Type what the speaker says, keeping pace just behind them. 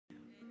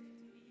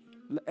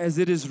As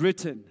it is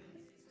written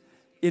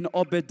in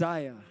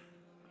Obadiah,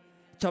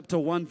 chapter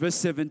 1, verse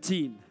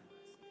 17,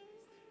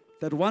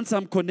 that once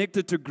I'm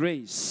connected to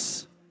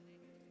grace,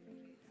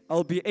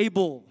 I'll be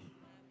able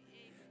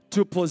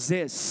to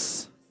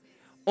possess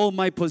all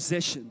my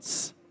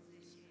possessions.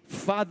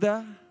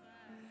 Father,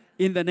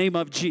 in the name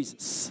of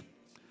Jesus,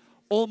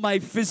 all my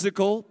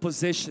physical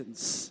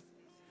possessions,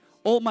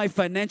 all my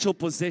financial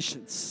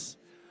possessions,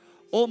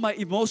 all my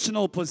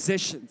emotional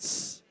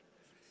possessions,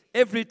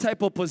 every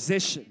type of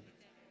possession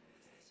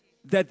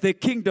that the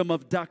kingdom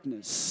of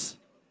darkness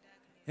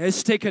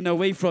has taken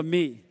away from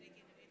me,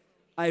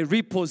 I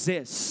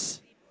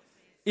repossess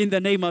in the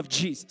name of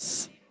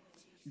Jesus.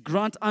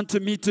 Grant unto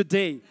me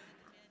today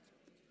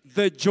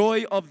the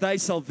joy of thy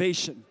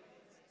salvation,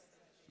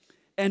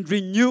 and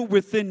renew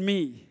within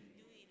me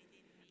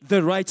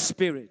the right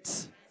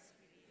spirit.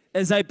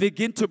 As I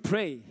begin to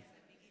pray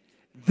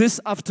this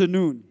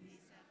afternoon,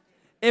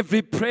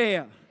 every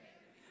prayer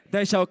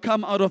that shall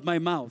come out of my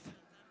mouth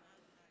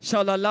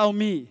shall allow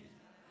me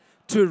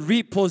to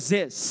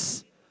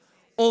repossess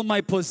all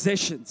my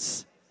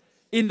possessions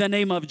in the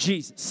name of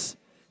Jesus.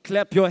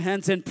 Clap your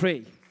hands and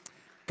pray.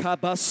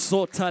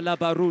 Kabasota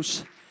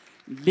labarush,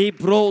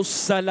 libro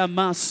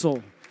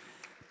salamaso,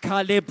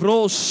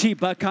 kalebro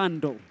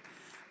shibakando,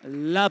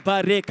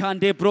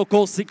 labarekande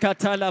brokosi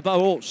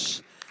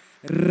katalabaosh,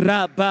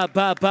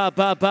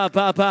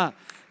 rababababababa,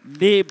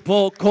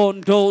 libo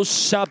kondo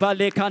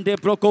shabalekande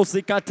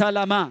brokosi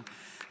katalama,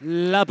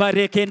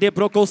 labarekende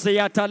brokosi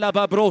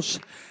atalababrosh,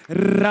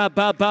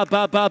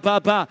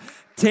 rabababababa,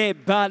 te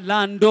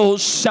balando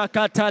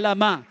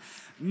shakatalama,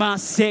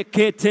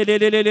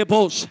 maseketelelele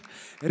bosh.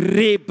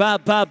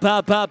 Riba ba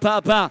ba ba ba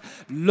ba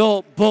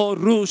lo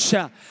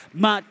borusha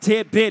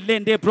mate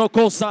belende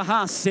brokosa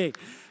hase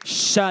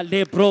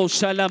shale bro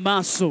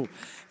shalamasu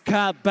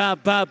ka ba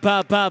ba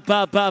ba ba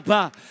ba ba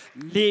ba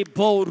li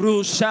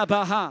borusha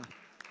baha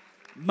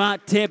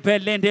mate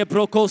belende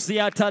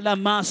brokosi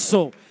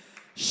atalamaso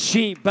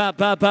shi ba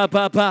ba ba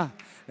ba ba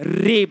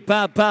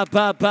riba ba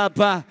ba ba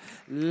ba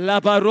la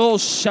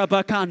barosha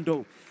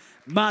bakando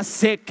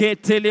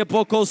maseketele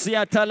brokosi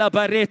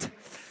atalabaret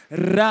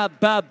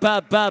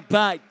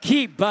Rabababa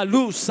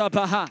kibalu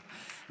sabaha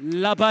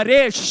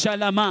labaresha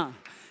lama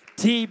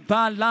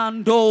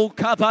tibalando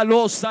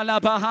kabalo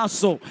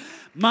salabahaso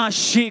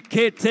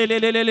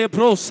mashiketelelele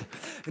bros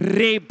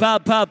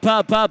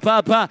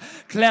rebabababa.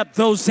 Clap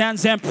those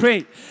hands and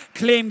pray.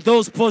 Claim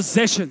those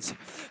possessions,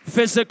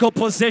 physical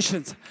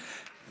possessions,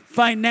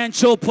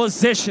 financial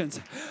possessions.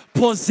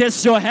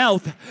 Possess your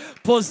health.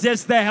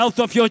 Possess the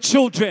health of your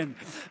children.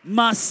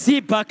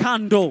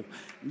 Masibakando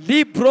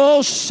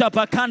Libro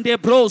shabakande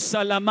bro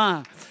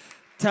salama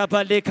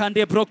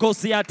tabalekande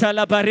brokosia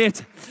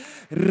talabaret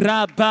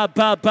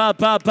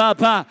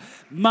rabababababa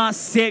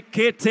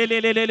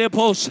maseketelelele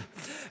bosh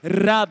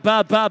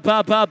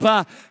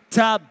rababababa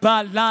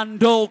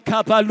tabalando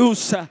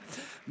kabalusa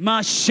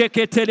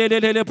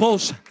masheketelelele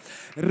bosh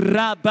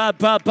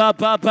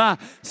rababababa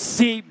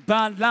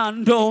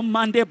sibalando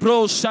mande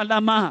bro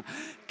salama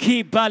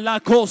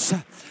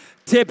kibalakosa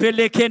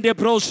Tebelekende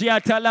brosia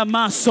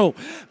talamaso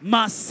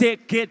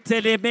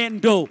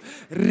maseketelemendo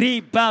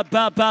riba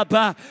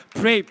baba.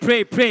 Pray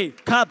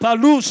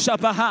kabalusha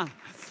baha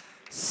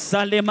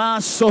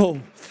salemaso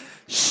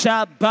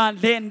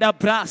shabalenda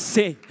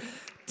brase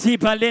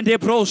tibalende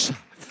brosa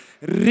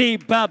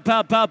riba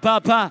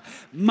baba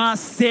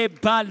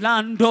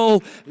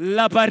masebalando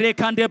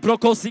labarekande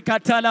brokosi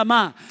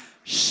katalama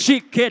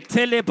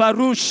shiketele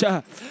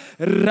barusha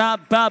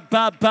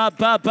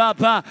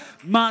Rabababababa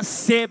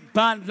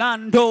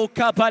masebalando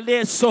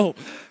kabaleso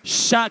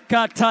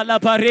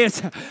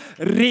shakatalabaret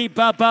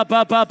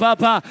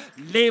ribababababa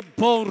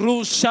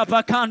leborusha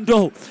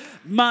bakando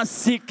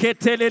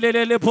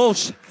masiketelelele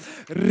bosh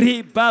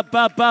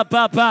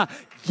ribababababa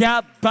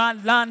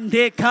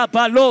yabalande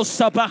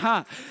kabalosa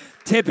baha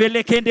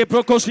tebelekende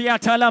brokosia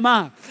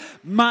talama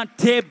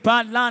mate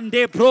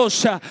balande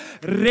brosha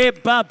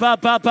reba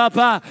baba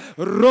baba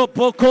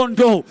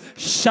ropokondo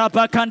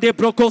shabakande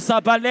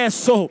brokosa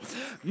baleso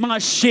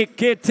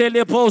mashike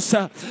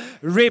telebosa.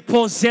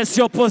 Repossess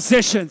your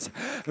possessions.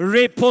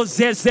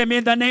 Repossess them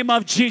in the name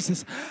of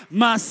Jesus.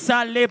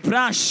 Masale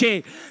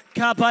brashe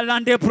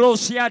kabalande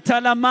brosia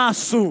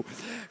talamasu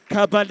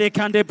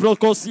kabalekande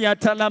brokosia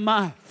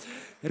talama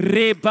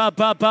reba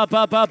baba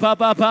baba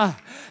baba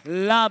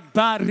la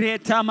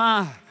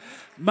baretama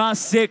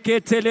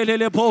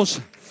maseketelele bosh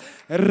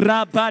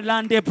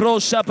rabalande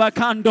brosha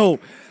bakando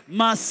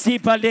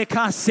masibale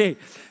kase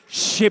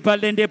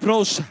shibalende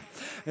brosha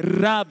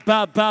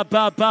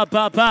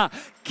rabababababa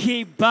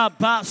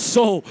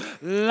kibabaso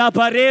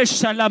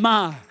labaresha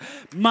lama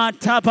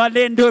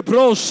matabalende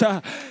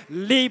brosha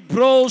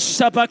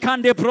librosha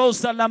bakande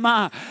brosa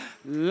lama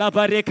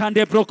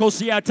Labarekande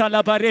brokosiata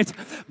labaret.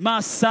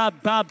 Masa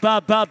ba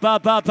ba ba ba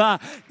ba ba.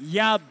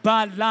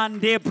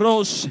 Yabalande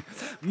bros.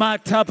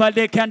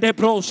 Matabalekande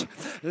bros.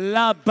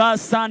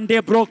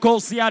 Labasande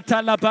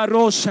brokosiata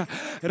labarosh.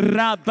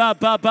 Rabba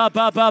ba ba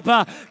ba ba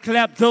ba.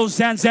 Clap those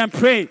hands and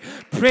pray.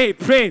 Pray,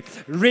 pray.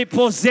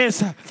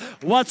 Repossess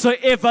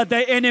whatsoever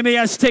the enemy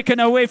has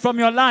taken away from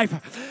your life.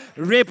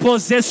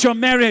 Repossess your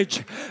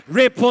marriage.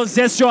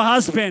 Repossess your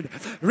husband.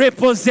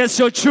 Repossess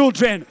your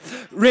children.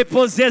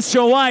 Repossess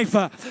your wife.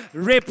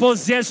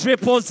 Repossess,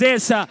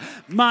 repossess.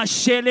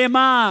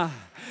 Mashelema.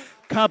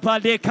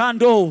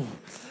 Kabalekando.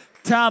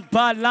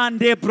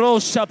 Tabalande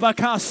brosha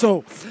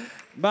bakaso.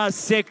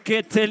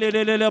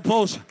 Maseketelelele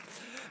bosh.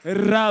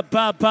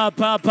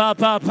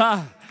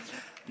 Rabababababa.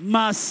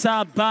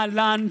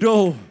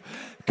 Masabalando.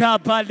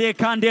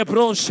 Kabalekande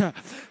brosha.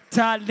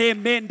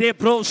 Talemende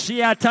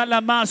broshia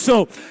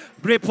talamaso.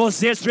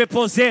 Repossess,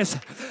 repossess,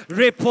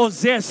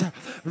 repossess,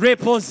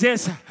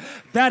 repossess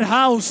that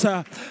house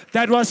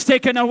that was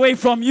taken away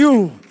from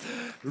you,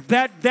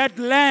 that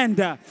land,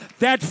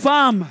 that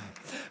farm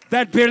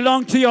that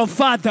belonged to your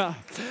father,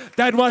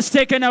 that was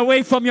taken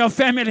away from your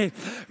family.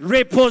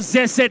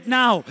 Repossess it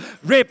now.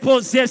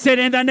 Repossess it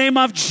in the name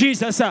of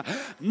Jesus.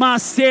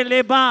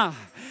 Maseleba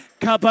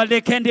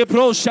kabalekende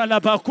brosha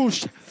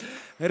labakush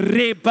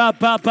reba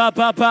ba ba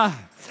ba ba.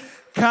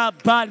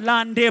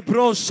 Kabalande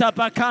brosha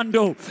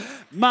bakando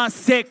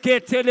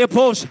maseketele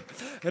bosh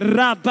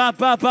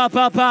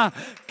rababababa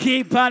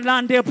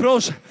kibalande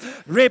brosh.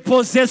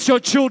 Repossess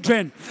your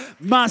children.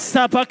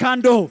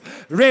 Masabakando.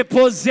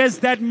 Repossess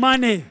that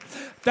money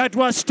that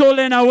was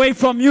stolen away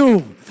from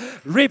you.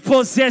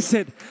 Repossess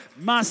it.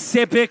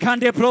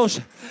 Masebekande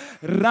brosh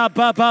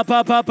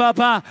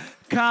rababababa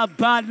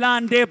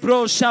kabalande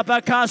brosha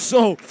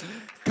bakaso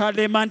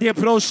kalemande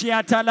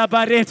broshiata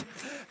labaret.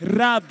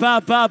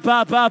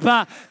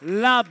 Rababababa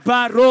la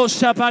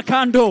barosha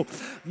bakando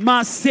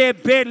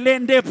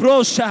masebelende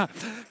brosha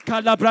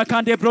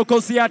kalabrakande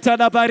brokosiata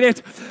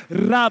labaret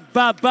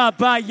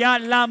rabababa ya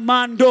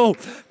lamando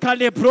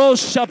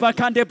kalebrosha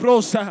bakande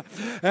brosa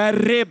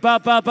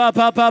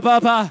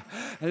rebababababa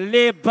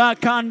le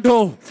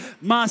bakando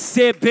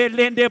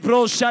masebelende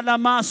brosha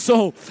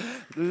lamaso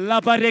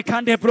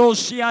labarekande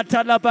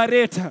broshiata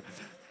labaret.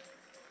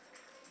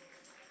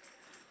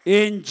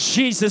 In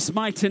Jesus'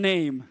 mighty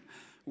name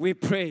we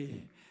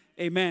pray.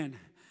 Amen.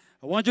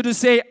 I want you to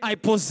say, I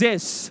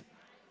possess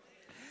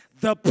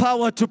the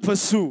power to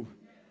pursue,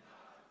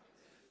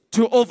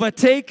 to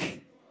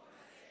overtake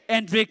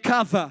and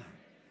recover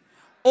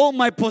all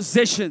my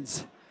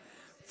possessions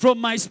from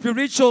my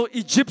spiritual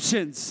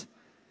Egyptians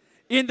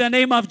in the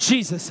name of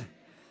Jesus.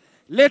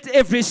 Let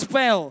every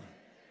spell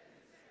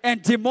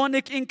and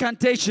demonic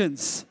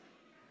incantations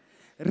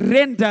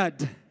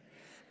rendered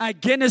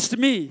against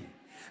me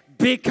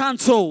be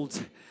cancelled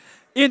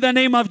in the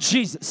name of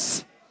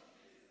Jesus.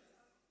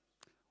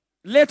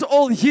 Let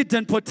all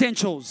hidden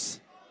potentials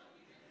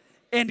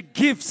and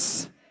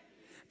gifts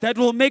that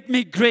will make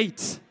me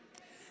great,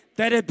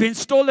 that have been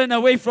stolen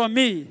away from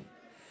me,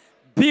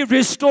 be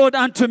restored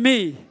unto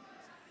me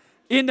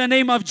in the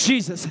name of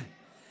Jesus.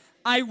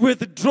 I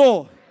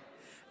withdraw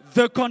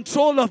the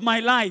control of my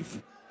life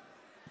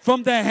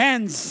from the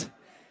hands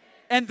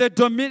and the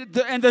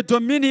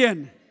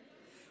dominion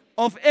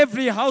of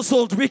every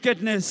household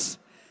wickedness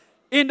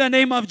in the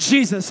name of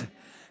Jesus.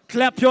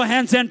 Clap your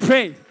hands and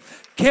pray.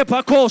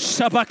 Kebako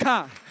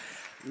shabaka.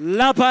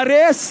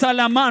 Labare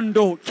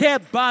salamando.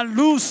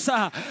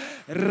 Kebalusa.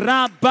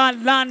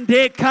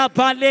 Rabalande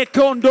kabale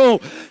kondo.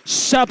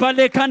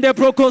 Shabale kande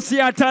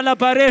brokosia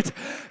talabaret.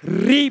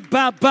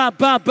 Riba ba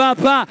ba ba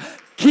ba.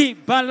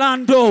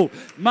 Kibalando.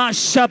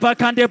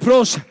 Mashabakande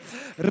brosh.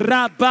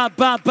 Raba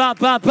ba ba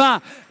ba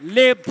ba.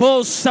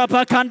 Lebo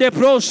sabakande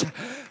brosh.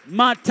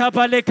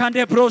 Matabale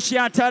kande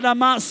broshia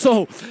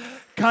talamaso.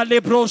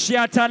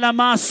 Kalebroshia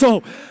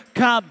talamaso.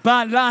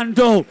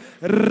 Kabalando.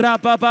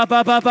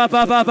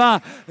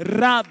 Rababababababa.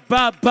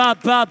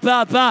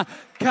 Rabababababa.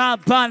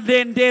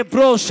 Kabalende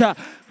brosha.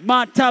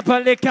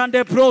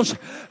 Matabalekande brosh.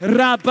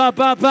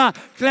 Rabababa.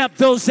 Clap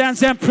those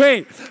hands and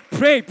pray.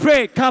 Pray,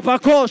 pray.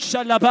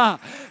 Kabakosha laba.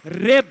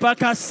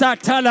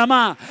 Rebakasata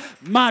lama.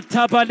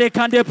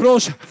 Matabalekande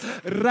brosh.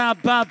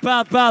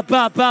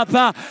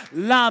 Rabababababa.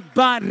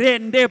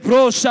 Labarende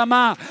brosha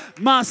ma.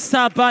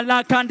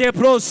 Masabalakande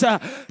brosa.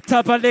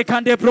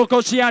 Tabalekande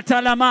brokoshia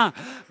talama.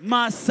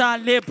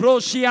 Masale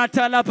broshia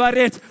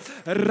talabaret.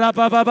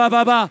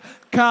 Rababababa.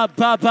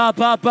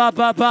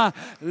 Kabababababa.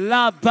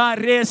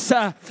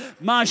 Labaresa.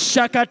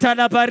 Mashakata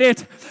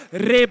labaret.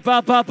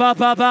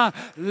 Rebabababa.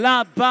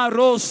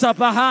 Labarosa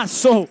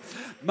bahaso.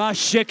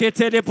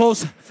 Mashekete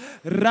lebos.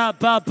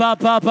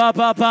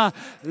 Rabababababa.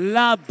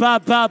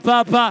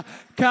 Lababababa.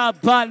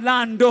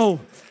 Kabalando.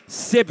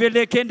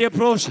 Sebelekende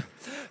brosh.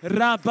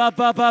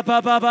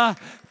 Rabababababa.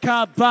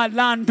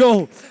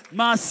 Kabalando.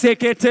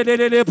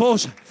 Masekete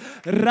bosh.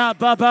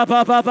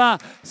 Rababababa.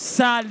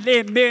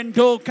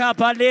 Salemendo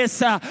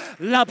kabalesa.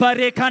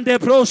 Labarekande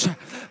brosh.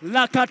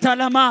 La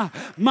katalama.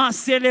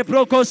 Masele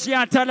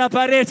brokosia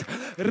talabaret.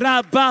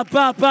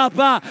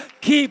 Rababababa.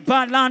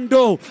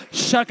 Kibalando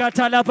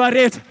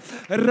Shakatalabaret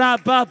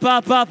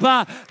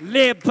Rabababa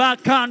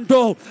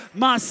Lebakando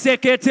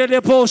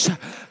Maseketelebosha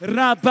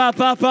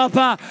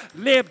Rabababa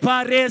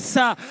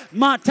Lebaresa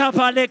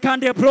Matabale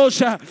Kande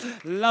Brosha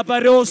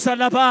Labarosa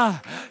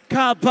Laba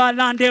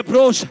Kabalande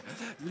Brosha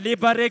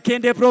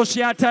Libarekende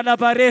Broshiata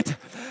Labaret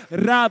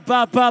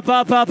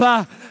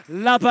Rabababa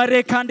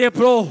Labarekande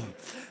Bro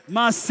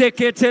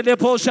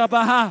Maseketelebosha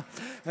Baha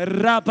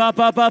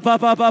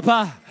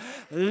Rabababa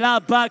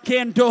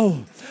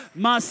Labakendo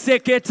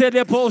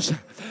Maseketelebosha.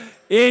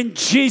 In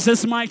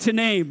Jesus' mighty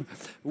name,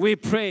 we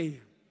pray.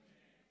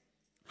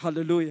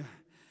 Hallelujah.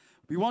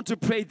 We want to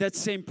pray that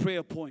same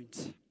prayer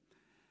point.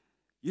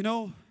 You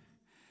know,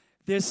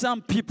 there's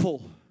some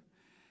people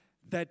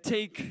that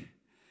take,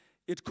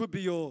 it could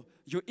be your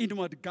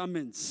inward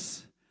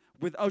garments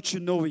without you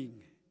knowing.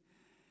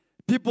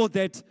 People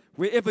that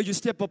wherever you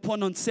step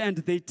upon on sand,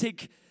 they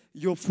take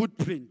your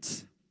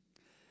footprint.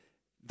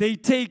 They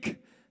take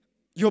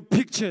your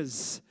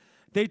pictures.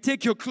 They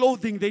take your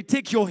clothing. They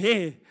take your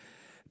hair.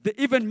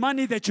 Even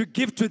money that you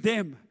give to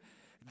them,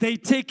 they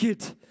take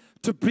it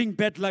to bring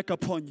bad luck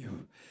upon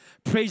you.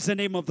 Praise the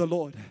name of the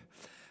Lord.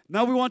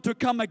 Now we want to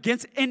come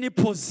against any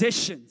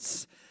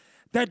possessions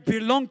that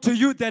belong to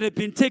you that have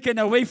been taken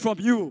away from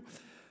you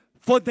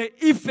for the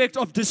effect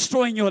of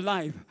destroying your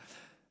life.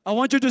 I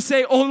want you to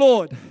say, oh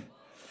Lord,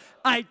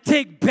 I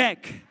take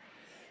back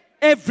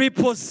every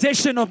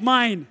possession of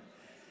mine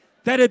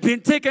that had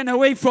been taken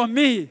away from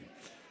me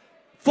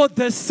for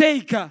the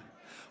sake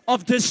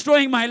of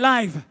destroying my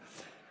life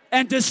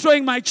and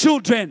destroying my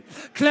children.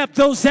 Clap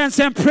those hands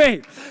and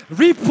pray.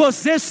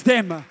 Repossess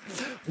them.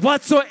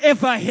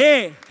 Whatsoever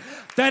hair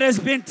that has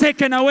been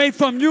taken away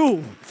from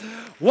you,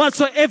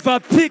 whatsoever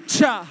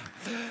picture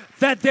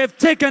that they've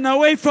taken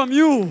away from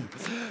you,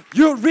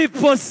 you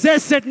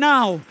repossess it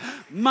now.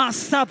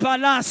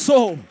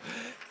 Masabalaso,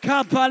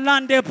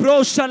 Kabalande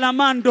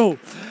Broshalamando,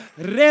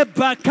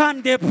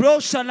 Rebakande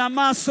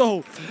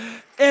Broshalamaso.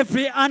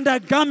 Every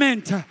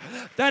undergarment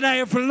that I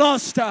have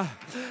lost,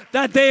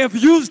 that they have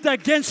used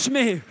against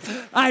me,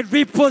 I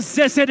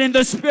repossess it in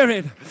the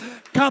spirit.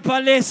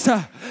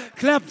 Kapalesa,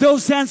 clap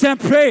those hands and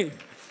pray.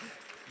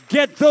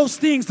 Get those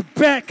things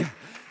back.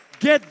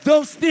 Get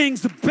those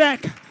things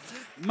back.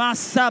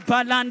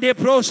 Masabalande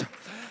brosha,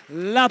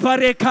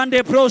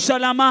 labarekande brosha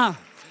lama,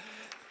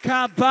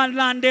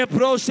 kabalande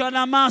brosha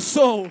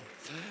lamaso,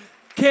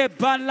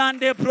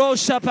 kebalande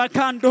brosha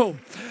pakando,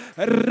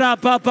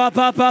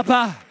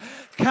 rababababa.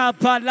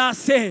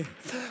 Kabalase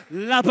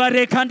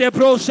Labarekande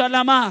brosha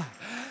lama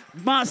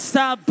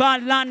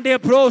Masabalande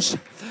brosh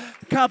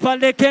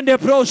Kabalekende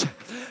brosh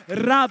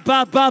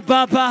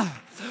Rabababa.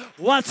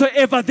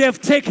 Whatsoever they've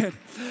taken,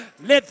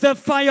 let the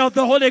fire of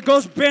the Holy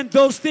Ghost burn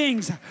those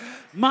things.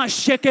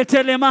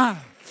 Masheketelema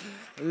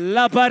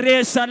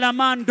Labare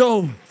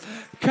salamando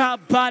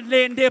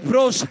Kabalende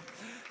brosh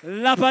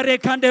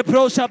Labarekande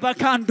brosha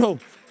bakando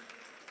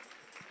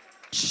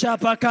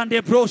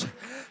Shabakande brosh.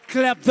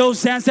 Clap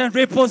those hands and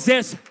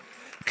repossess.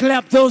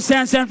 Clap those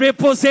hands and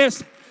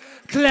repossess.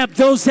 Clap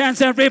those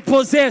hands and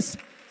repossess.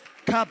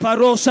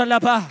 Kaparosha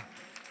laba.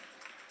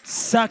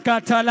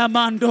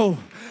 Sakatalamando.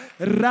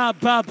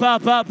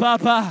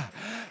 Rababababa.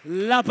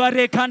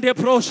 Labarekande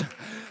brosha.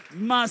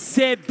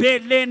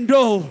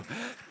 Masebelendo.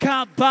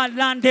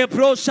 Kabalande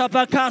brosha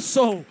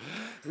bakaso.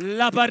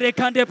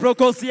 Labarekande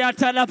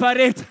brokosiata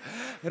labaret.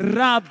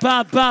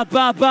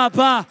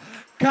 Rababababa.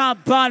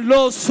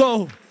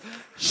 Kabaloso.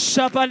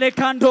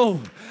 Shabalekando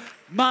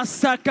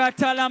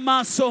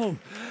Masakatalamaso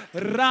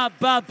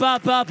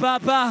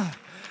Rababababa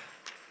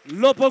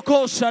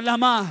Loboko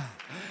Shalama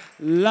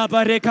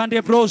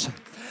Labarekande Bros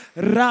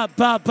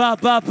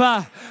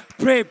Rabababa.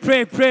 Pray.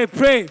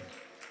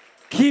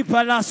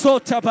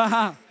 Kibalasota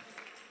Baha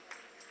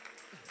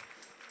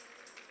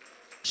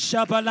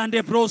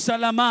Shabalande Bros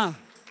Salama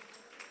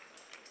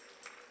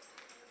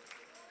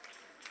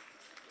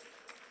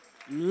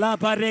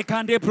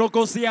Labarekande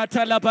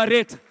Brokosiata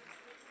Labaret.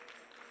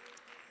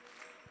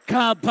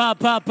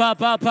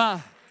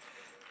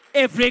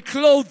 Every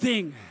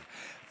clothing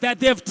that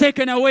they've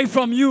taken away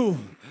from you,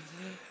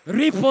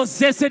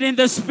 repossess it in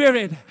the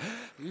spirit.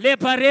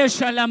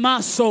 Leparesha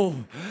lamaso,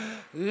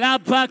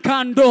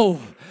 labakando,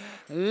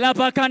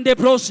 labakande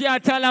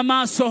broshiata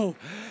lamaso.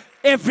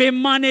 Every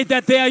money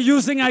that they are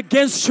using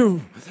against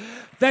you,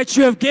 that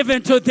you have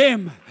given to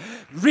them,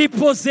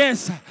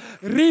 repossess.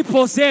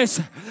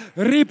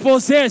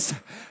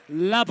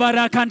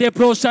 Labarakande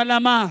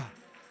broshalama.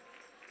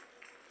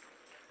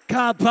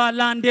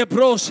 Kabalande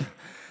bros,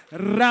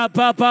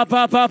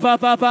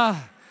 rabababababa,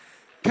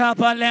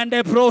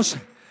 kabalande bros,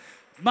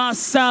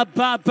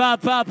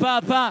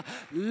 masababababa,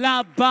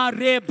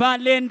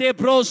 labarebalende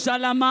bros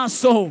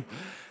alamaso,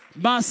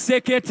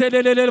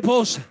 maseketelele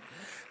bros,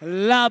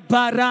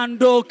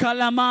 labarando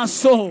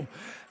kalamaso,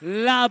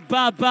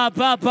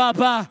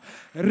 lababababa.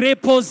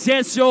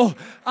 Repossess your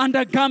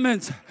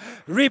undergarments,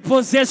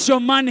 repossess your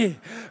money,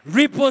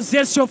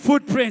 repossess your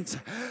footprints,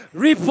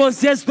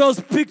 repossess those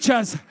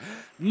pictures.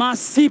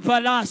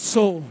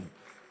 Masipalaso.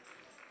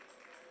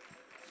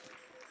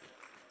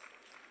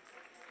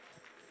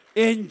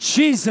 In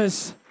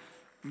Jesus'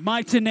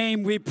 mighty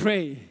name we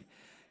pray.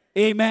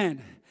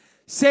 Amen.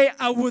 Say,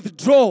 I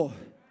withdraw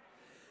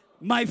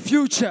my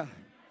future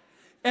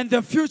and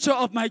the future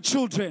of my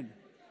children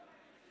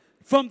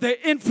from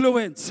the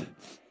influence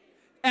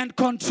and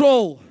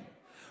control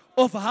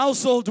of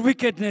household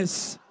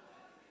wickedness.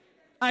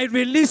 I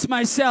release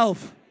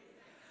myself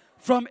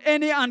from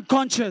any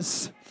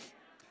unconscious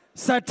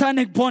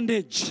satanic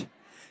bondage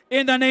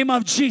in the name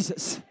of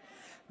Jesus.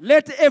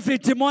 Let every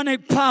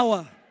demonic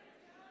power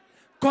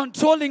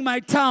controlling my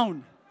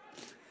town,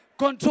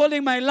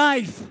 controlling my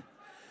life,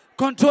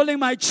 controlling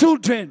my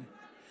children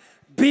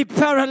be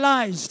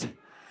paralyzed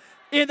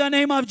in the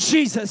name of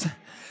Jesus.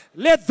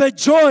 Let the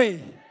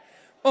joy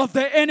of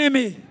the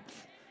enemy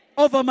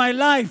over my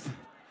life,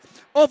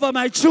 over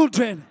my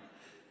children,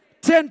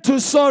 turn to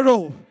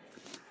sorrow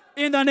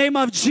in the name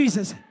of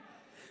Jesus.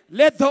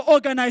 Let the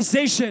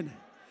organization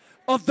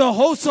of the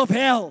hosts of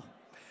hell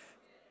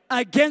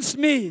against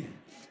me,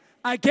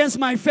 against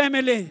my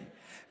family,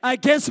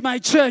 against my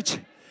church,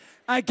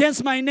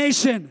 against my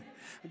nation,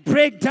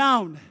 break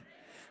down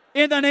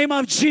in the name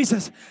of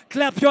Jesus.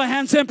 Clap your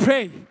hands and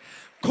pray.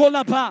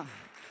 Kolaba,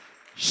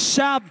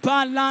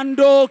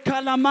 Shabalando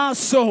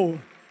Kalamaso,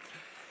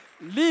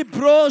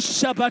 Libro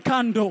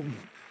Shabakando,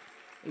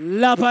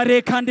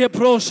 Labare Kande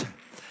Brosh,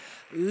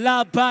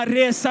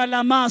 Labare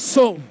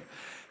Salamaso,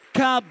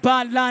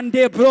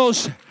 Kabalande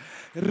Brosh,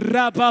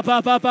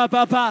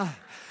 Rabababababa,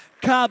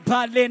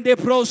 Kabalende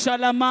Brosh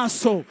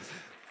Alamaso,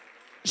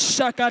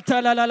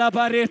 Shakatala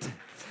Labaret,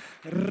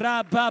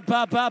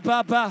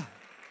 Rababababa,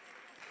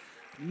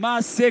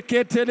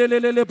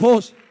 Maseketelele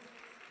Bosh.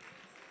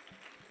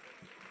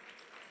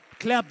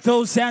 Clap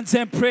those hands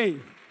and pray.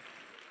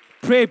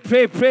 Pray,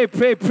 pray, pray,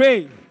 pray,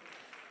 pray.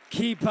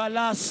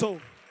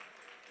 Kipalaso.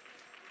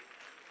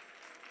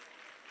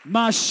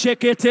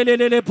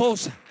 Masheketelele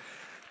Bosh.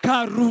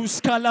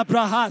 Karus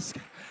Kalabrahas.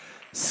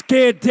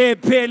 Skede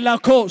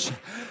Belakos.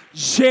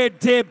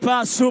 Jede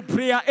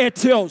Basupria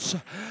Etios.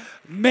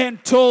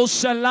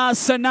 Mentos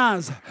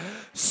Shalasanas.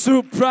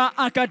 Supra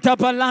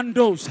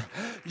Akatabalandos.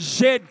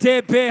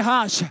 Jede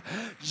Behash.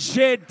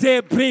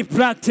 Jede Brief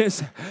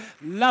Practice.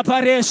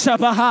 Labare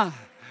Shabaha.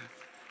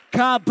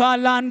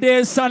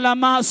 Kabalande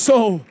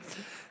Salamaso.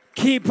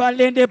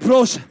 Kipalende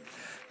Brosh.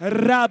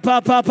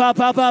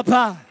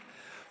 Rabababababa.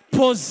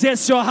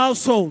 Possess your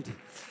household.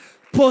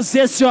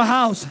 Possess your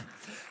house.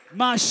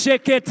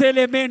 Masheke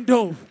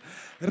telemendo.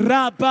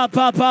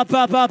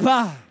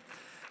 Rabababababa.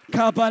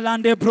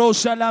 Kabalande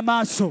Brosha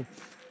Lamaso.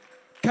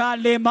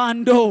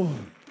 Kalemando.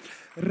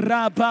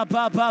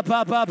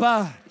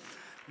 Rabababababa.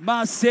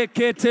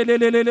 Maseke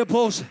telelele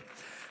Brosha.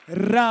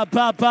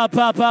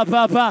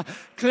 Rabababababa.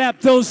 Clap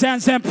those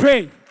hands and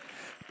pray.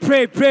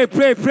 Pray, pray,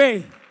 pray,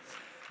 pray.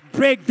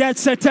 Break that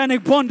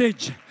satanic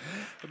bondage.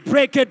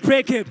 Break it,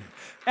 break it.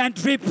 And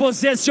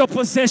repossess your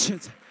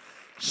possessions.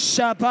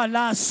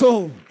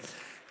 Shabalaso.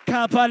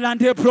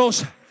 Kabalande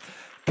Brosha.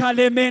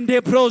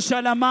 Kalemende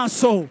Brosha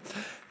Lamaso.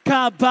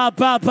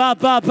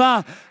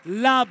 Kabababababa.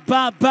 La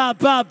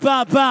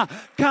bababababa.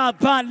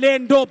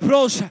 Kabalendo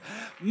Brosha.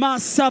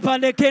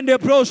 Masabalekende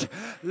Brosh.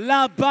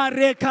 La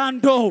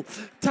barekando.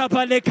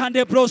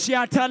 Tabalekande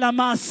Broshia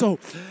Talamaso.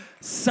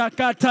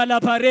 Sakata la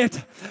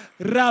baret.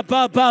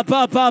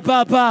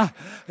 Rabababababa.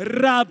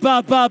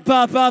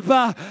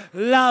 Rabababababa.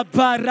 La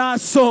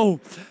baraso.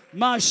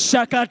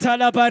 Mashakata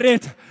la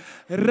baret.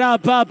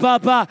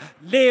 Rabababa.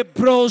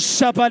 Lebro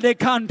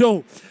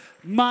shabalekando.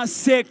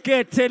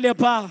 Masekete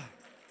leba.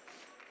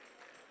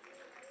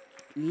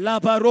 La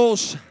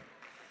barosh.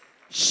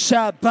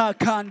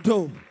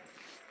 Shabakando.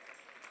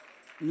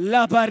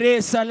 La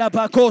baresa la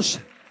bakosh.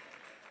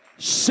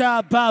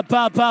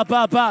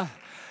 Shabababababa.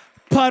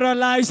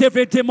 Paralyze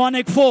every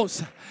demonic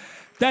force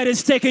that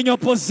is taking your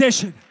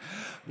possession.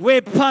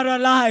 We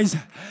paralyze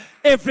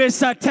every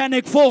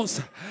satanic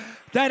force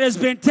that has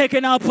been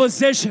taking our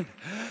possession.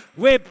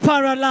 We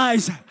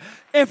paralyze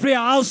every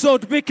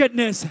household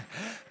wickedness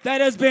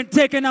that has been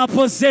taking our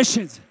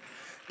possessions.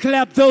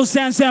 Clap those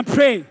hands and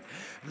pray.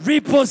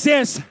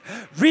 Repossess,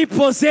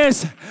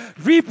 repossess,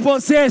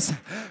 repossess,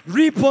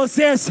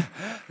 repossess.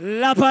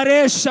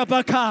 Labare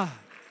Shabaka.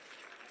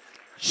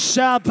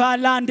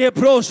 Shabalande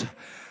Brosh.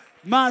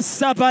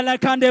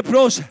 Masabalakande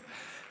Brosh.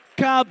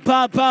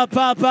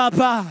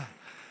 Kabababababa.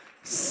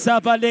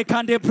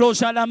 Sabalekande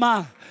Brosh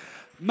Alama.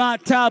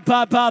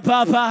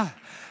 Matababababa.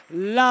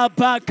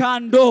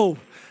 Labakando.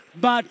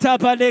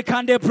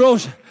 Matabalekande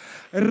Brosh.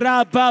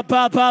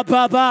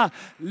 Rababababa.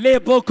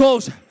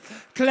 Lebokos.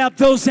 Clap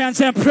those hands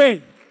and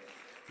pray.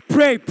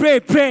 Pray, pray,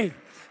 pray.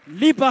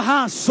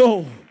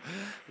 Libahaso.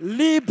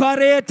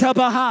 Libareta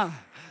baha.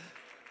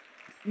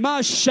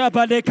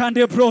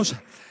 Mashabalekande Brosh.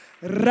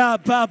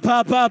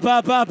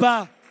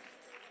 Rabababababa.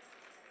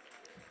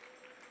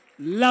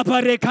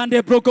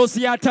 Labarekande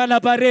Brokosiata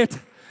Labaret.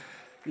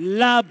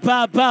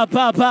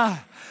 Lababababa.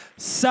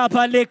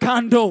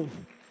 Sabalekando.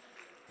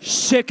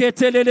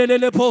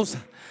 Sheketelelele pos.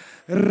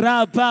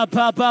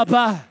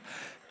 Rababababa.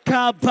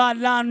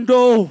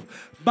 Kabalando.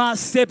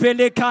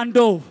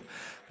 Masebelekando.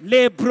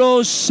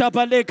 Lebro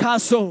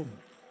Shabalekaso.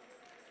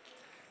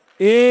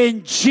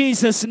 In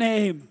Jesus'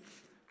 name,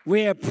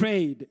 we have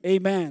prayed.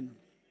 Amen.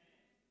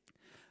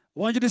 I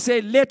want you to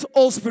say, let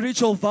all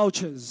spiritual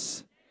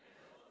vouchers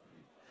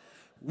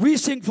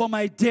wishing for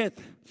my death,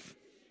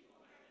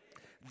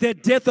 the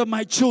death of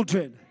my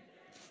children,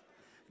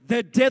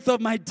 the death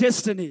of my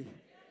destiny,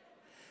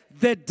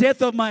 the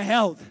death of my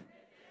health,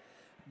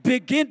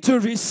 begin to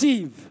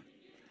receive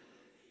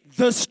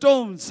the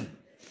stones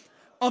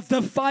of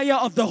the fire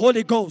of the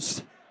Holy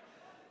Ghost.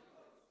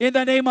 In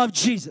the name of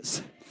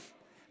Jesus,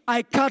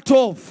 I cut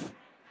off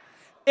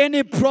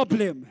any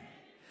problem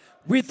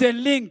with a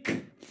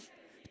link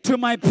to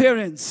my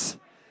parents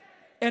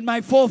and my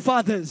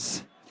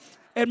forefathers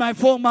and my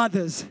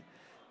foremothers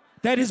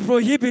that is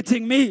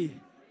prohibiting me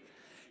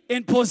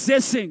in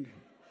possessing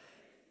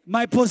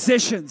my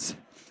possessions.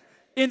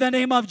 In the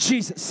name of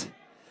Jesus,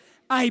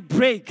 I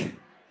break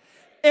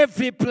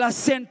every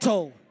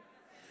placental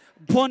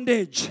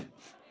bondage.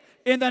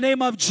 In the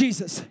name of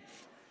Jesus,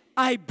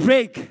 I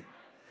break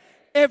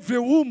every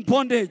womb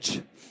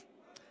bondage.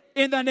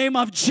 In the name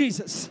of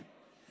Jesus,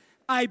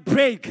 I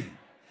break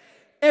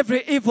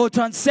every evil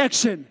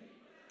transaction.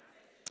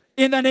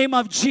 In the name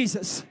of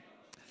Jesus,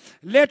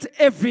 let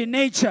every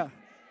nature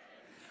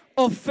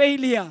of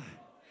failure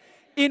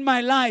in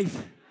my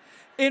life,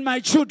 in my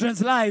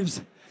children's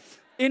lives,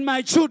 in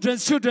my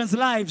children's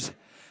lives,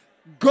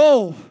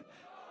 go,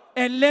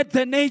 and let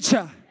the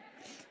nature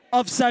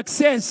of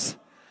success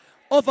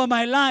over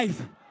my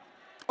life,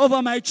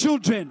 over my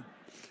children,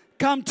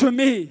 come to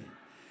me.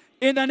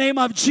 In the name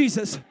of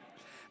Jesus,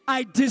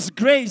 I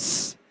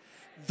disgrace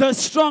the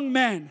strong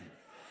man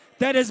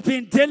that has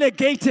been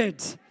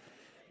delegated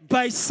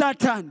by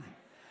Satan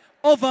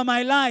over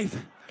my life,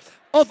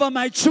 over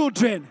my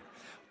children,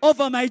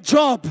 over my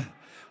job,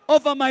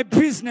 over my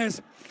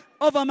business,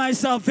 over my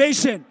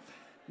salvation.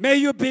 May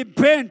you be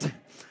burnt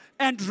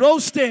and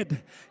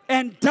roasted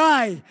and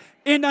die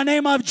in the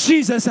name of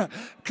Jesus.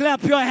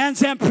 Clap your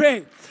hands and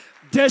pray.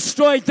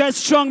 Destroy that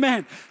strong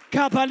man.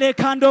 Kabale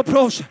kando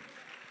prosh.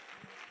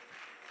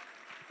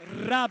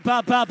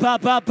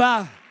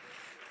 Rababababa.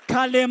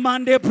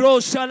 Kalemande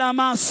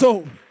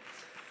proshalamaso.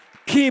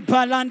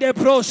 Kibalande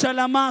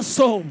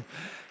proshalamaso.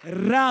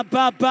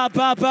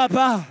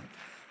 Rababababa.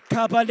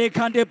 Kabale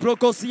kande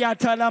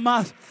prokosiata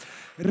lamas.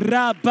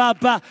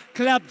 Rababa.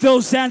 Clap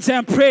those hands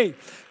and pray.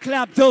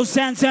 Clap those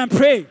hands and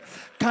pray.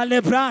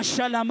 Kalebra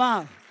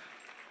shalama.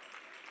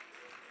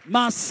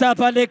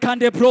 Masabale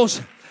kande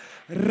pros.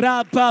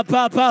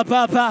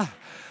 Rababababa.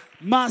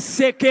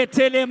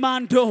 Maseketele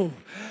mando.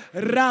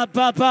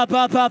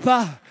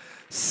 Rababababa.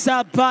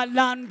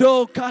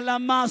 Sabalando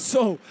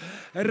kalamaso.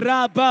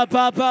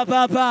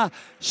 Rababababa.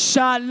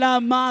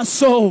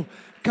 Shalamaso.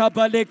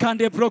 Kabale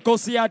kande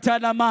prokosiata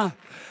lama.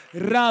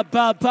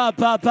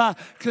 Rababababa.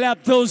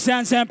 Clap those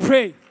hands and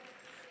pray.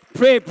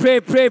 Pray, pray,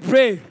 pray,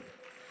 pray.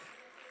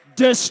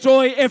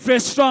 Destroy every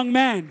strong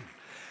man,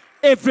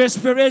 every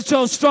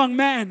spiritual strong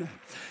man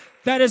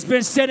that has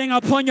been sitting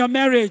upon your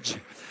marriage,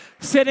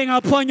 sitting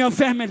upon your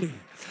family,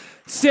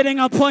 sitting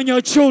upon your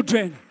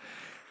children.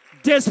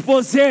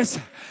 Dispossess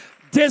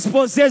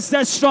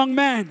that strong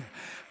man.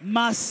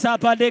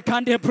 Masabale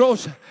kande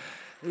bros,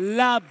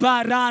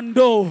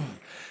 labarando,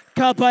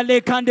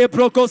 kabale kande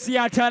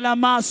brokosiata la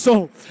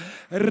maso,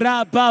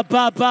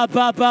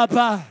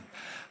 rabababababa,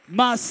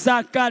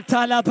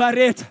 masakata la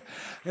baret.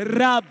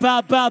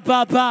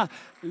 Rabababa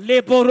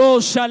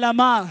leboro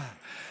shalama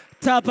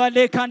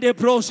tabale kande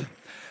bros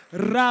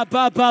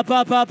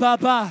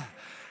rababababa.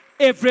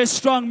 Every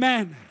strong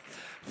man,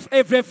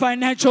 every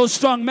financial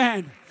strong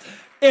man,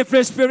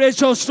 every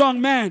spiritual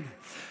strong man,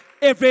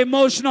 every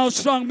emotional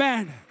strong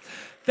man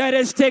that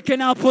has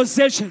taken our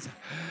possessions,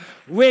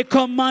 we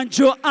command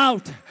you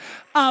out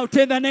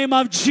in the name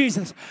of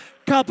Jesus.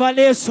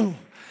 Kabaleso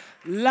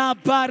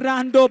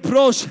labarando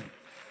bros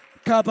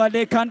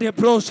kabale kande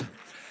bros.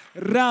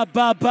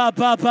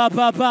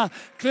 Rabababababa.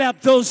 Clap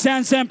those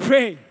hands and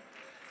pray.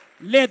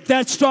 Let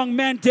that strong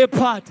man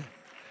depart.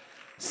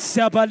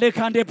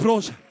 Sabalekande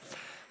pros.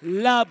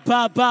 La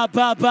ba ba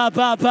ba ba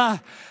ba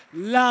ba.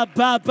 La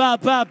ba ba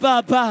ba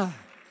ba ba.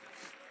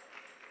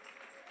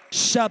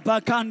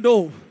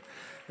 Shabakando.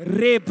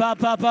 Re ba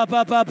ba ba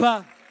ba ba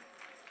ba.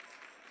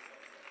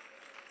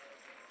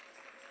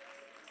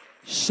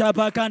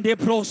 Shabakande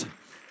pros.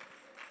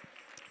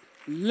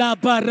 La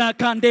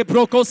barakande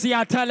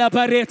brokosiata la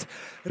baret.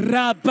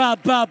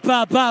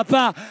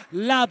 Rababababa.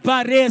 La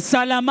bare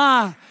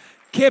salama.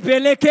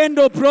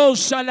 Kebelekendo bro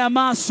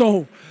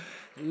salamaso.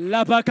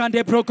 La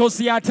bakande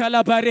brokosiata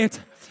la baret.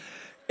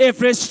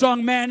 Every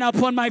strong man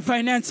upon my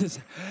finances.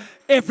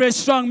 Every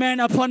strong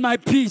man upon my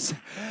peace.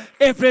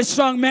 Every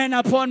strong man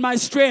upon my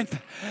strength.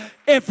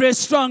 Every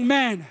strong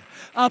man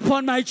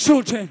upon my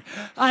children.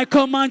 I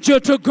command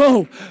you to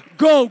go.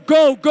 Go,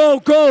 go,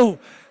 go, go.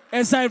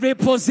 As I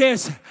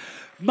repossess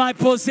my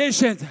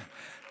possessions.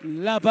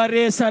 La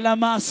baresa la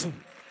maso.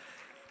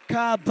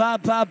 Ka ba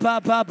ba ba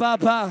ba ba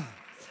ba.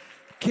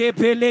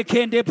 Kepele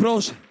kende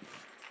bros.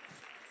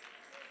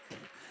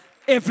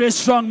 Every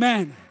strong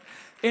man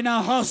in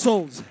our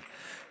households.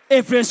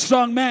 Every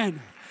strong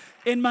man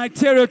in my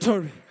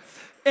territory.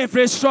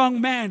 Every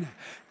strong man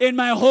in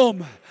my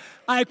home,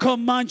 I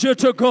command you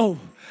to go.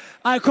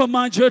 I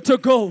command you to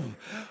go.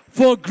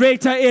 For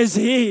greater is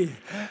he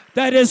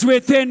that is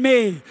within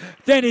me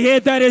than he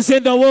that is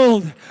in the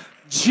world.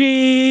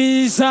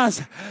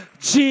 Jesus.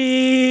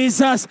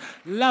 Jesus.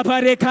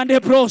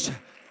 Labarekande bros.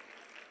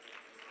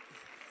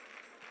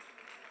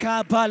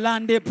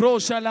 Kabalande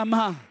brosha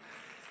lama.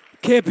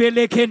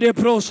 Kebelekende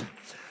bros.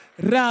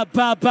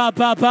 Rabba ba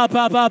ba ba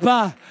ba ba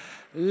ba.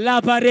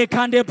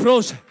 Labarekande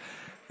bros.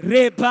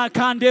 Reba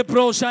kande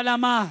brosha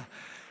lama.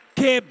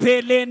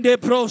 Kebelende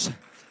bros.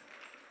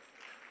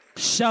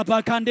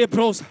 Shabakande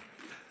bros.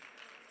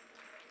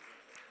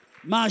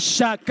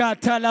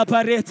 Mashakata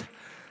labaret.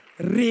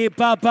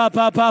 Reba ba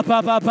ba ba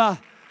ba ba ba.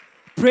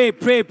 Pray,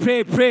 pray,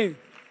 pray, pray.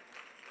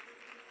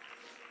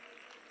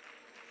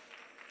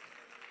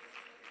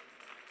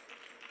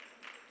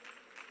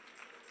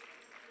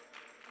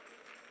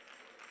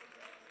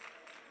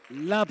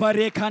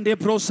 Labare kande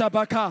brosa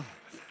baka.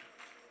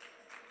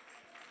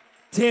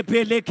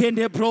 Tepele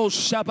kende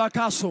brosa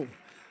bakaso.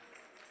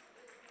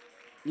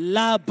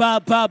 La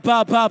ba ba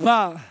ba ba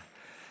ba.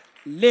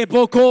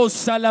 Leboko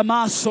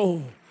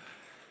salamaso.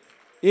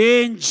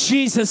 In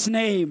Jesus'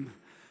 name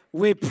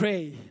we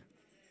pray.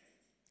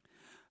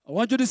 I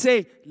want you to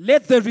say,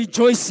 let the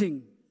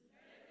rejoicing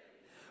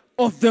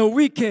of the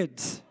wicked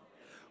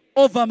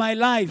over my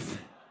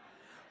life,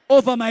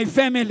 over my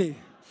family,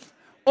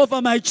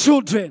 over my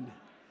children,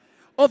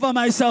 over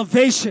my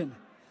salvation,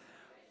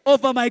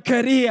 over my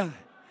career,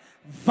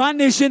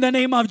 vanish in the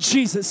name of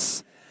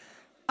Jesus.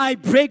 I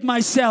break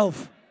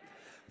myself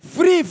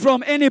free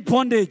from any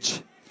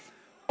bondage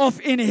of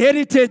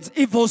inherited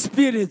evil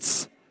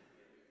spirits,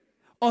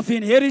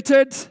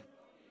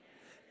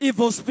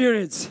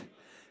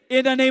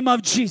 in the name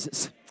of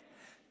Jesus.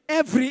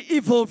 Every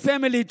evil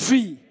family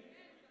tree,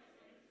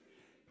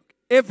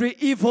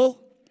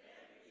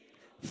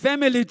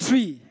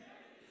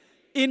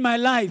 in my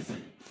life,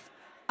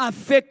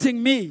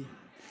 affecting me,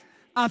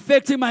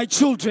 affecting my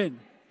children,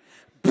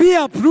 be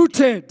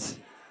uprooted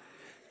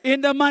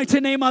in the mighty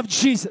name of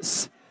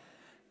Jesus.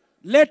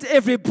 Let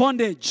every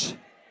bondage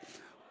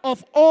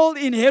of all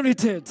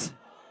inherited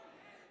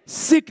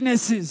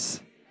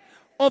sicknesses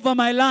over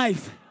my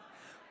life,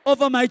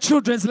 over my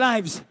children's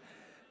lives,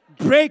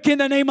 break in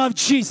the name of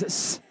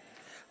Jesus.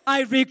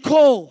 I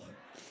recall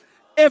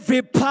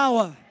every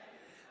power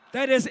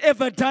that has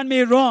ever done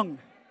me wrong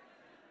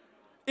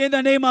in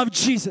the name of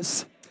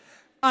Jesus.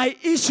 I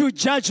issue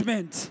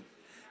judgment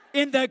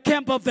in the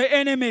camp of the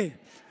enemy,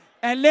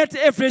 and let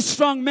every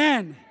strong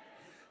man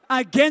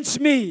against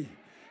me,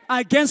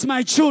 against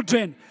my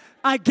children,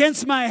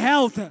 against my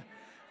health,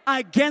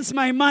 against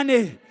my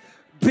money,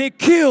 be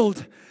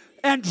killed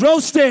and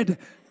roasted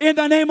in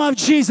the name of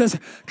Jesus.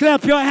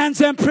 Clap your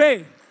hands and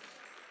pray.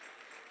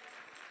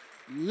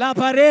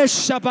 Labare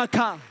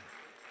Shabaka.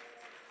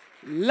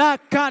 La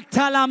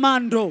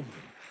Catalamando.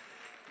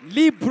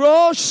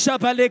 Libro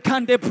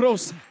Shabalekande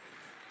Pros.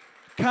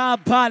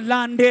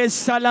 Kabalande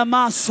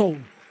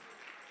Salamaso.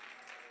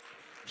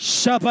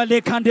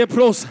 Shabalekande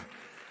Pros.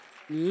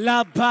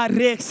 La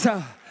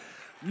Barexa.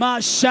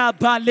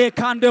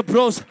 Mashabalekande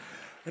Pros.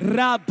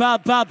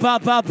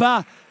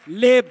 Rababababa.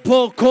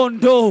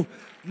 Lebokondo.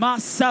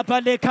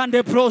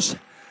 Masabalekande Pros.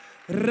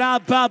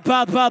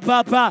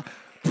 Rababababa.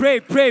 Pray,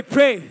 pray,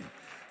 pray.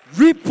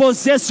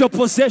 Repossess your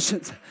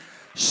possessions.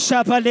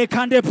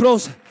 Shabalekande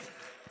Pros.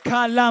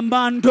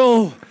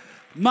 Kalamando.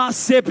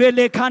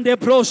 Masebelekande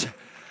Pros.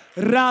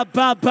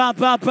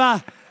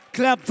 Rababababa.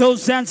 Clap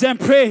those hands and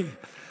pray.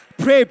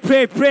 Pray,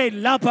 pray, pray.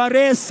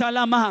 Labare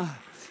Salama.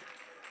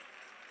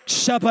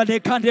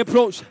 Shabalekande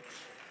Pros.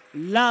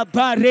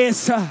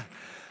 Labaresa.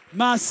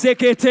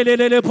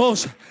 Maseketelele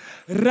Pros.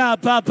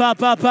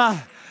 Rababababa.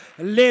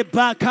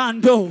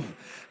 Lebakando.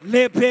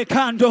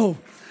 Lebekando.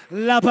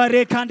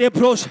 Labarekande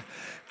Pros.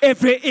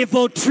 Every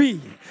evil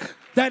tree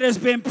that has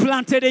been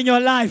planted in your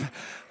life,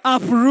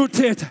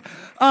 uproot it.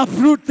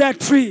 Uproot that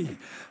tree.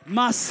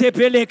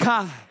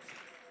 Masebeleka.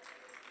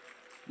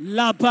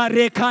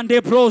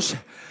 Labarekande Pros.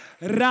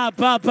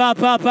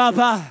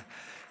 Rababababa.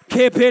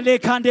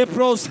 Kepelekande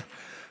Pros.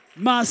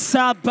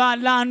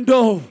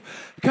 Masabalando.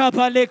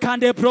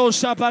 Kapalekande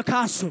Pros.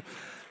 Shabakaso.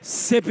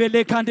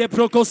 Sebelekande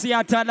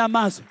Prokosiata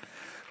Lamas.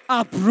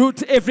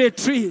 Uproot every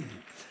tree.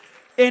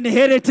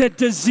 Inherited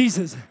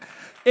diseases.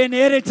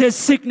 Inherited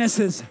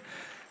sicknesses.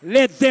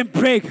 Let them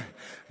break.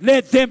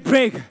 Let them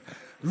break.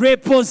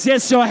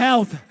 Repossess your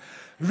health.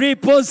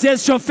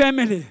 Repossess your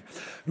family.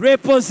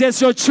 Repossess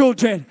your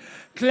children.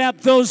 Clap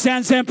those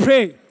hands and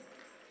pray.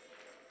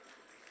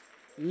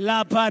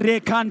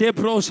 Labarekande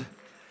Pros.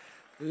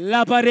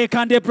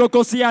 Labarekande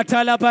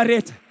Prokosiata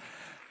Labaret.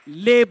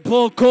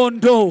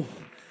 Lebokondo.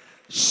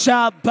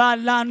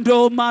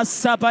 Shabalando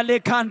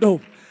Masabalekando.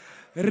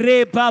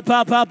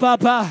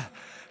 Rebabababa.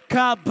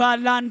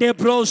 Kabalande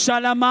Bro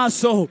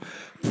Shalamaso.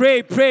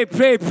 Pray, pray,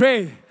 pray,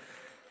 pray.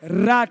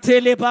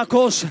 Ratele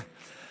Bakos.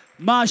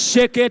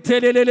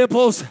 Masheketele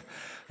Bos.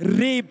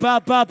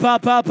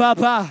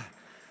 Ribababababa.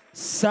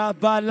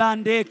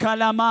 Sabalande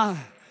Kalama.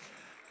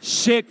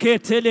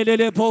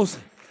 Sheketele Bos.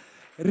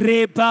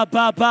 Reba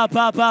ba ba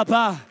ba ba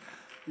ba.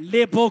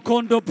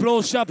 Lebokondo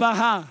brosha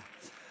baha.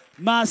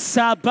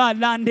 Masaba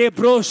lande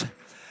brosh.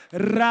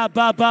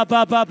 Raba ba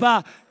ba ba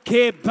ba.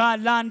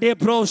 Keba lande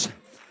brosh.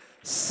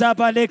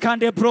 Sabale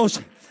kande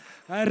brosh.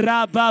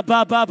 Raba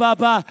ba ba ba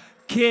ba.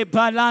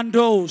 Keba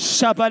lando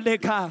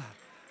shabaleka.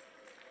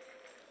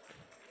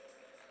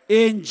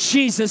 In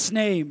Jesus'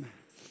 name,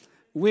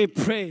 we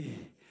pray.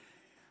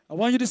 I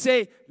want you to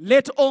say,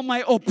 let all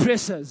my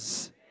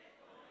oppressors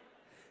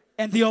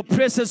and the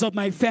oppressors of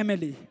my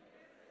family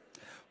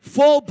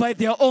fall by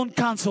their own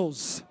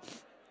counsels.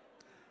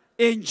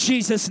 In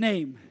Jesus'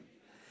 name.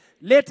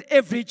 Let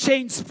every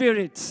chained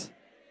spirit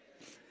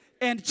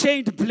and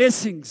chained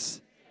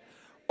blessings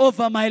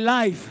over my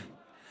life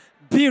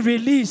be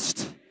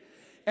released,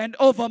 and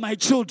over my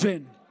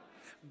children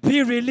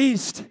be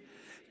released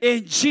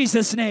in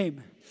Jesus'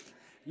 name.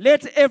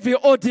 Let every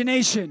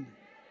ordination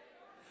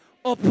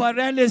of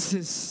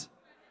paralysis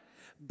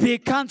be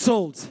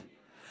cancelled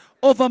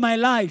over my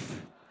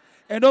life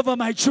and over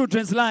my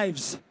children's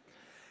lives.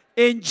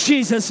 In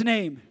Jesus'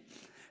 name.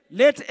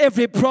 Let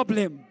every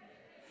problem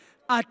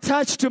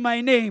attached to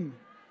my name,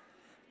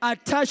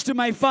 attached to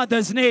my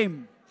father's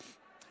name,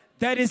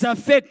 that is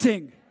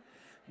affecting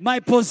my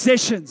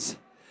possessions,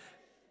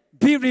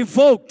 be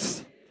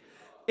revoked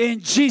in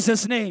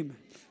Jesus' name.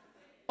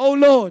 Oh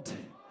Lord,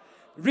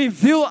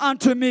 reveal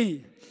unto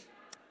me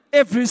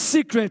every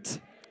secret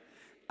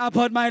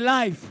about my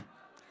life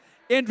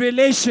in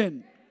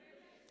relation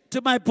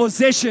to my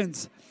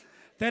possessions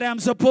that I'm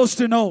supposed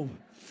to know.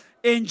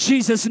 In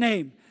Jesus'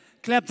 name.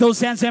 Clap those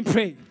hands and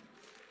pray.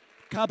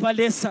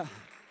 Kabalesa.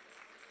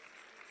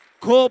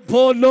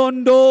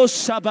 Kopolondo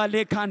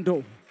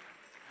shabalekando.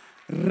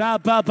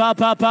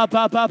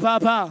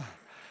 Rabababababababa.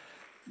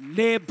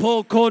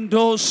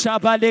 Lepokondo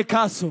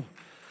shabalekaso.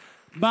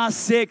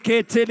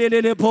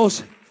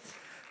 Maseketelelebos.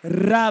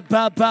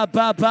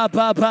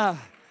 Rabababababa.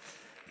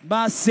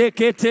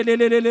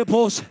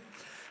 Maseketelelebos.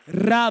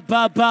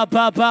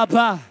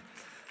 Rababababa.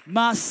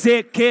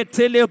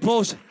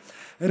 Maseketelebos.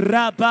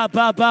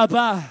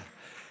 Rababababa.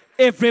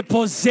 Every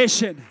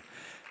possession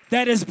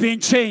that has been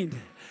chained,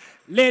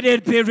 let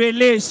it be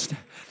released.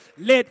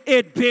 Let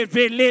it be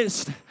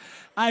released.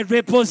 I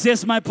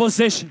repossess my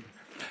possession.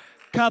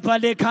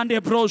 Kabale kande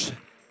brosh.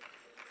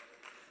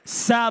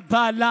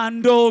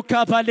 Sabalando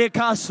kabale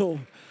kaso.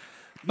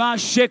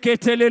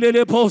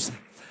 Masheketelele pos.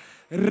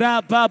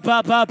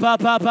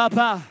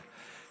 Rababababababa.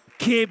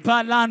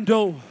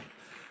 Kibalando.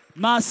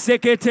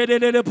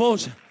 Maseketelele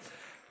pos.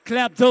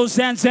 Clap those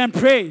hands and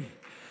pray.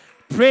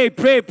 Pray,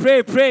 pray,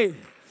 pray, pray.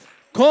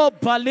 Ko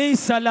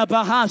balisa la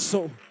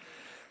bahaso.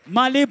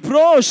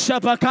 Malibro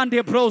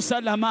shabakande bro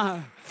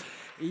salama.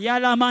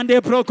 Yalamande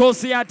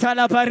prokosia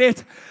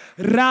talabaret.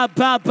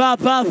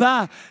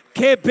 Rabababa.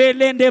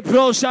 Kebelende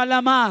bro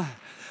shalama.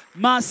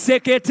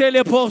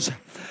 Maseketele bos.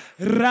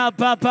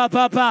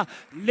 Rabababa.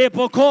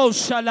 Leboko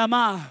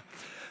shalama.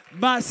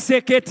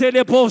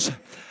 Maseketele bos.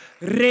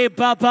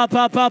 Reba ba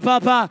ba ba ba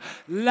ba,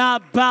 la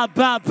ba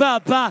ba ba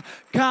ba,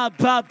 ka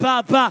ba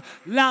ba ba,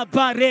 la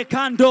ba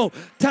rekando,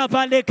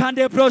 tabale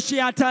kande broshi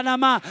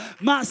atalama,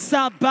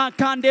 masaba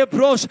kande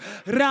brosh,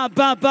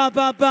 raba ba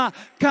ba ba,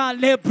 ka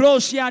le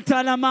broshi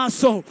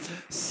atalamaso,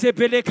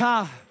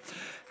 sebeleka,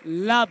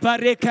 la ba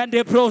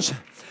rekande brosh,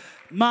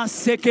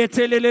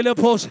 masekete le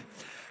brosh,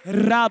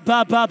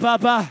 raba ba ba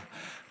ba,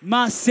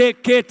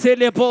 masekete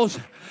le brosh,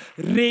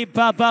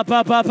 reba ba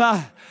ba ba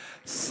ba,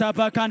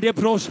 sabakande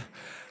brosh.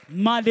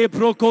 Male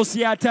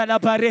brokosia la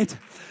baret.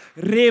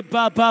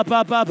 Reba ba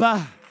ba ba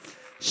ba.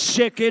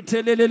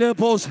 Sheketelele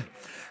bos.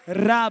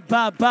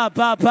 Raba ba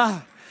ba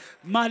ba.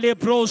 Male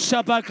bro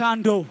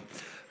shabakando.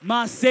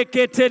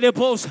 Maseketele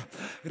bos.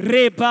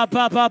 Reba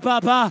ba ba ba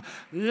ba.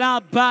 La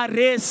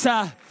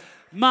baresa.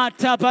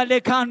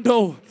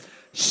 Matabalekando.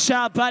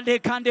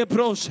 Shabalekande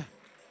bros.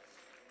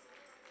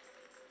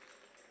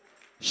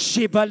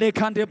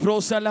 Shibalekande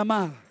bros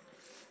alama.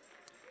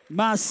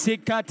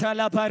 Masikata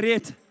la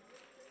baret.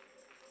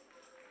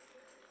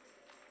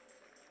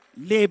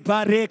 Le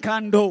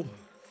barekando.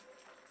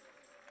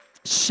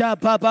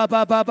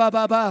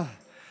 Shababababababa.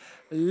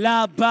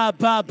 La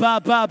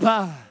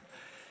bababababa.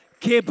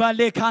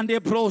 Kebalekande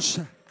bros.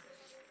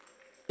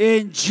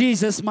 In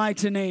Jesus'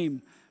 mighty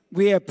name,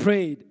 we have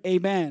prayed.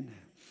 Amen.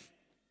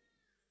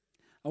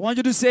 I want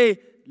you to say,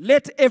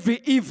 let every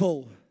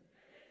evil,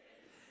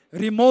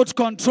 remote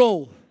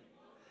control,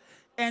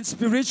 and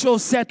spiritual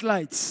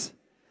satellites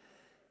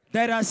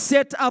that are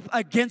set up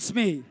against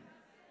me,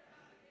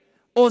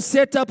 or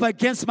set up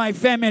against my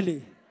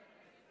family,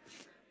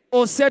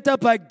 or set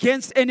up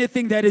against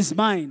anything that is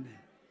mine,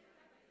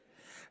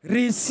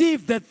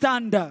 receive the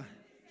thunder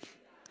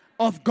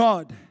of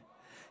God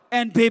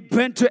and be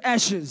burnt to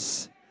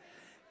ashes.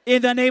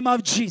 In the name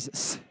of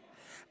Jesus,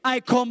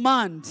 I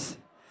command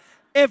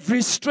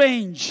every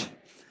strange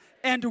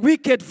and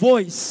wicked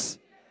voice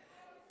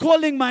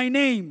calling my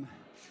name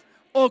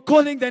or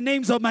calling the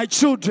names of my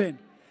children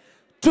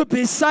to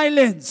be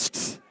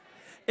silenced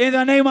in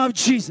the name of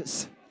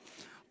Jesus.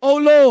 Oh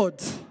Lord,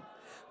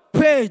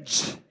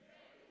 purge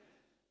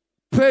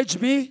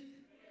me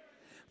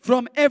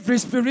from every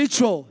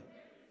spiritual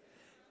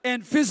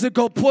and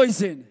physical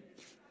poison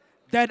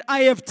that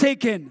I have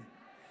taken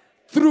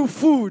through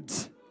food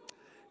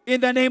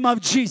in the name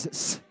of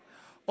Jesus.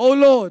 Oh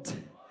Lord,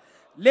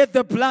 let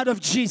the blood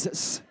of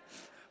Jesus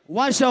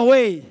wash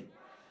away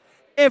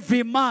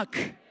every mark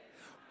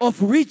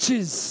of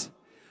witches,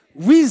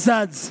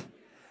 wizards,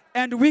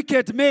 and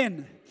wicked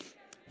men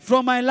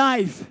from my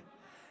life.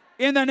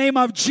 In the name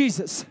of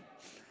Jesus,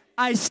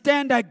 I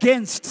stand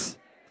against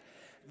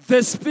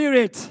the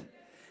spirit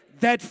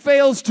that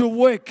fails to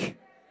work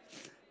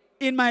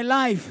in my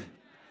life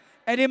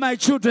and in my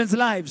children's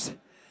lives.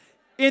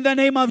 In the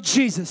name of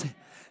Jesus,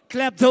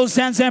 clap those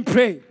hands and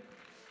pray.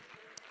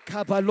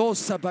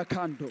 Kabalosa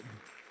bakando.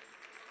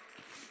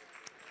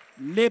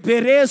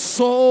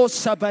 Libereso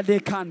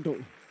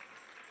sabalekando.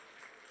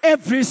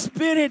 Every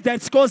spirit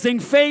that's causing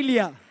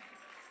failure,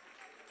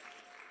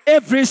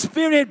 every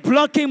spirit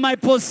blocking my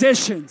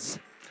possessions,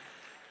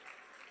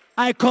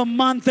 I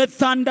command the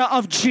thunder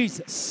of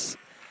Jesus.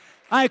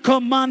 I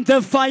command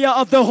the fire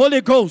of the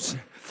Holy Ghost.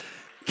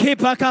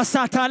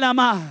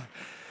 Kipakasatalama.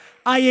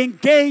 I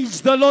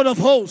engage the Lord of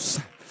hosts,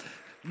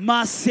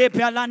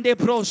 Masepalande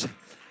Pros,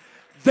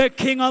 the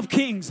King of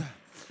Kings,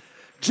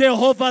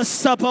 Jehovah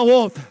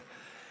Sabaoth,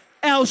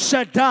 El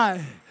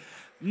Shaddai,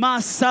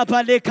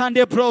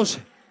 Masabalekande Pros,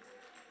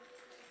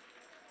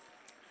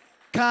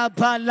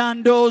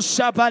 Kabalando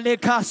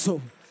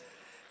Shabalekaso,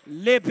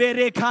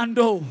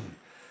 Leberekando,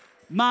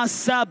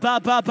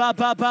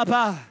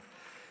 Masabababababa,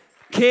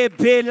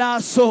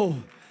 Kebelaso,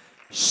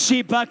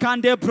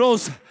 Shibakande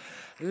Pros,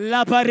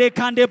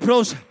 Labarekande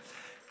Pros.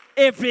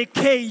 Every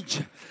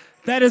cage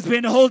that has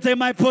been holding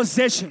my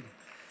possession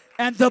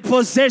and the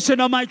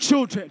possession of my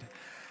children,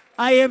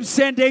 I am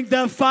sending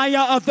the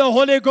fire of the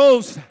Holy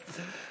Ghost.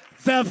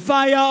 The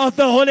fire of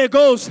the Holy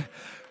Ghost.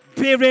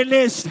 Be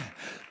released.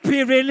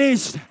 Be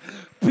released.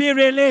 Be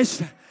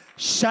released.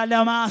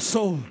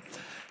 Shalamaso.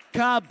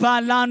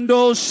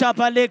 Kabalando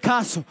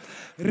shabalekaso.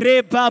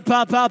 Reba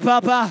baba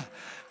baba.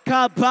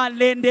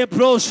 Kabalende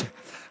bros.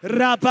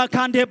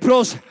 Rabakande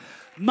bros.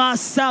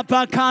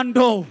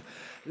 Masabakando.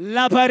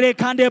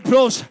 Labarekande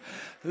bros.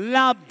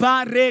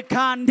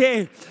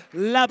 Labarekande.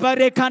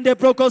 Labarekande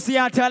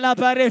brokosiata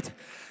labaret.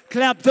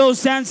 Clap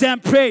those hands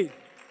and pray.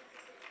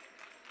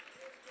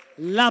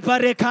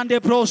 Labarekande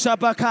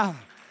brosabaka.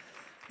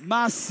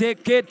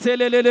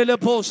 Maseketelelele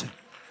bros.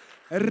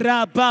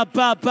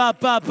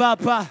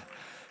 Rabababababa.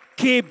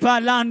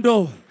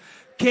 Kibalando.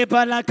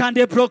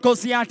 Kibalakande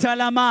brokosiata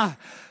lama.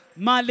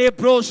 Male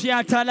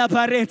brosiata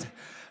labaret.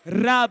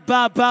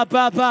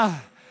 Rababababa.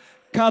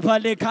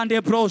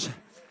 Kabalekande bros.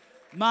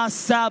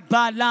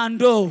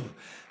 Masabalando.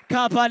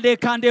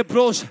 Kabalekande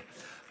bros.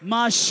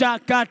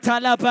 Mashakata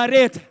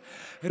labaret.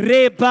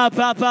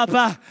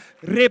 Rebabababa.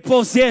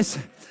 Repossess.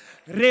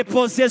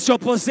 Repossess your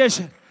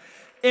possession.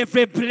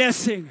 Every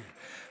blessing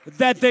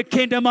that the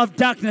kingdom of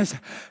darkness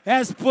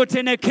has put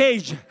in a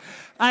cage,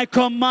 I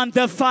command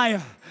the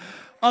fire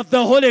of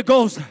the Holy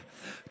Ghost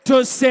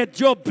to set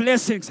your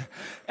blessings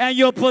and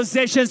your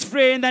possessions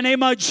free in the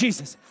name of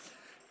Jesus.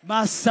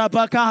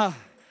 Masabaka.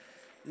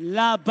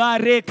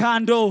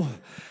 Labarekando.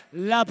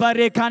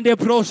 Labarekande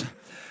bros.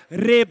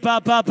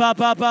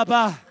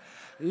 Rebababababa.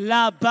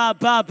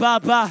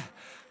 Lababababa.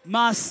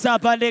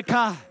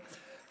 Masabaleka.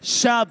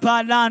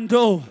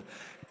 Shabalando.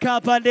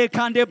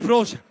 Kabalekande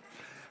bros.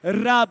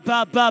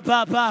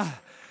 Rababababa.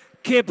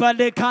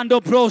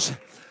 Kebalekando bros.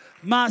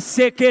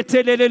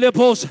 Maseketelele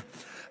bros.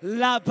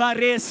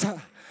 Labaresa.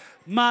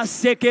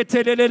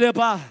 Maseketelele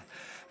ba.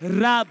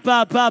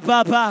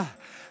 Rababababa.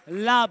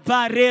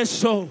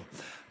 Labareso.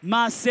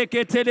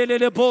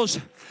 Maseketelele bros.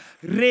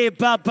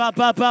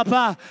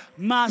 Rebabababa.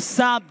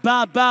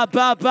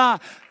 Masabababa.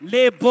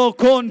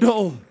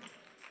 Lebokondo.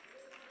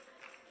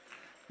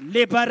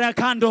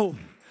 Lebarakando.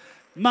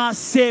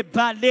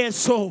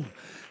 Masebaleso.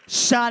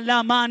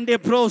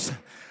 Shalamande bros.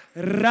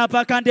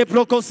 Rabakande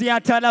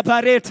brokosiata la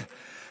paret.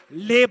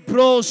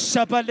 Lebros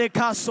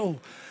shabalekaso.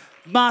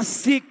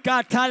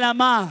 Masika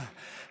talama.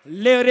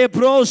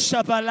 Lerebros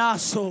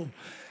shabalaso.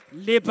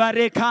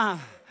 Lebareka.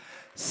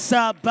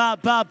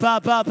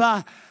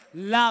 Sababababa.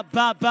 La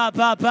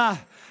babababa.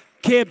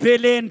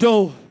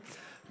 Kebelendo.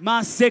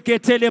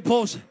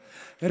 Maseketelepos.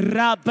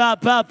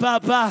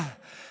 Rabababa.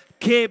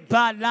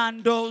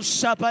 Kebalando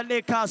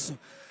shabalekaso.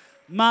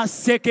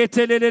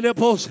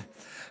 Maseketelepos.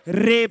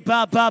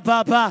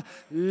 Rebababa.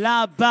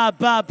 La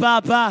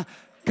babababa.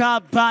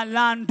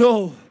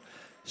 Kabalando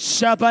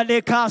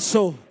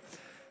shabalekaso.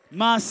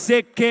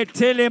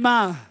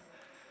 Maseketelema.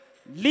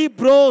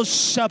 Libro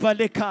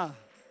shabaleka.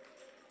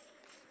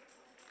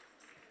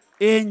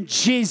 In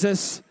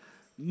Jesus'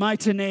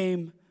 mighty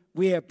name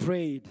we have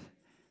prayed.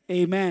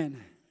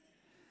 Amen.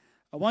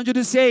 I want you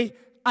to say,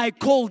 I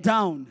call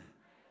down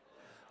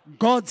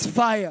God's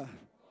fire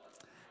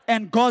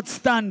and God's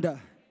thunder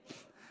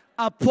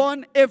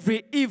upon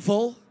every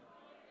evil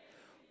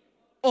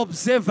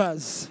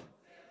observers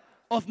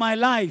of my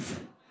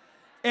life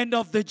and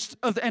of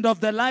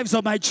the lives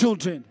of my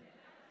children.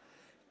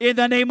 In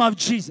the name of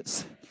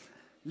Jesus,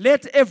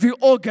 let every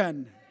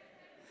organ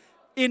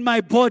in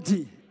my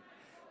body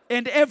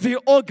and every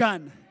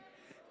organ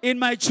in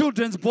my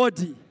children's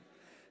body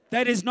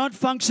that is not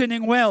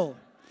functioning well,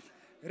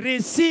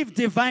 receive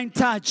divine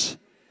touch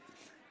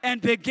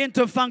and begin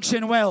to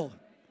function well.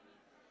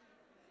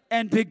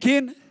 And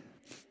begin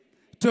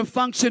to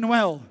function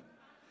well.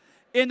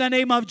 In the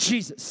name of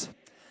Jesus.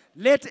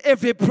 Let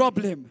every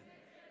problem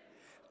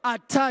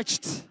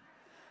attached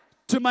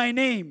to my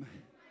name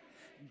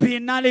be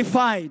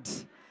nullified.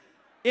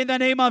 In the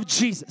name of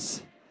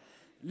Jesus.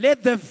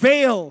 Let the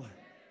veil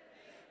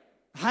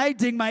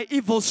hiding my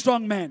evil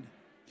strong man.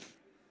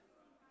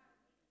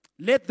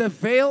 Let the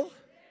veil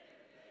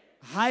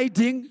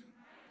hiding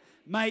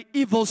my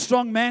evil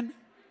strong man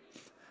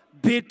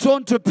be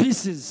torn to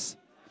pieces.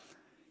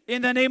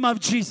 In the name of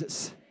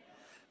Jesus.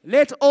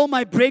 Let all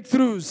my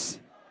breakthroughs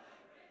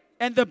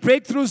and the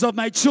breakthroughs of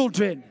my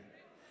children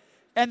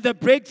and the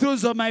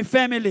breakthroughs of my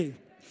family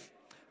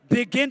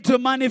begin to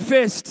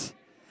manifest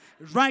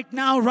right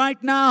now,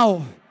 right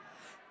now.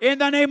 In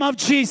the name of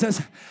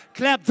Jesus.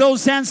 Clap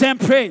those hands and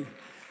pray.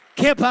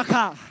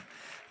 Kepaka.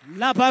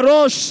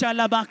 Labarosha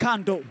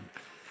labakando.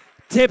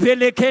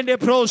 Tepelekende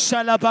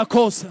prosha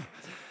labakosa.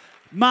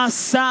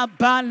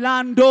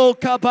 Masabalando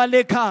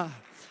kabaleka.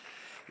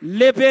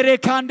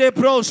 Liberekande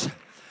bros.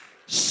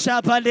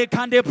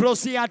 Shabalekande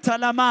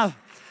brosiatalama.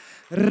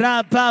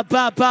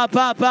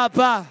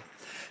 Rabababababa.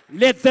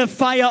 Let the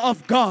fire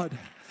of God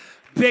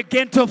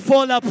begin to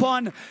fall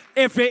upon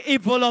every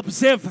evil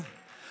observer.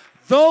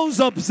 Those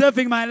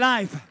observing my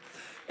life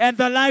and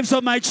the lives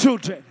of my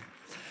children.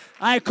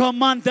 I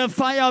command the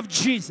fire of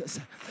Jesus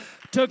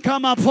to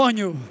come upon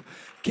you.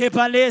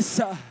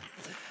 Kebalesa.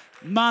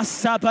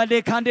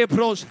 Masabalekande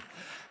bros.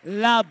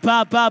 La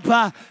ba ba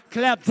ba.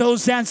 Clap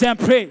those hands and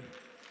pray.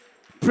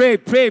 Pray,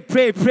 pray,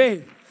 pray,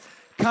 pray.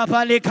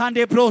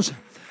 Kabalekande bros.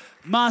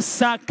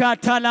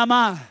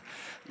 Masakatalama.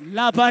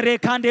 La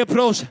barekande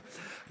bros.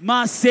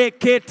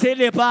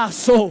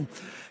 Maseketelebaso.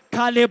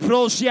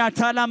 Kalebrosia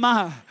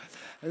talama.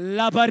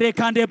 La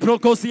barekande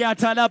brokosia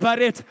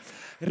talabaret.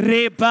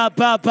 Re ba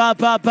ba ba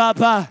ba ba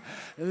ba.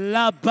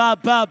 La ba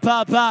ba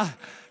ba ba.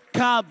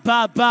 Ka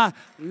ba ba.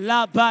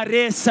 La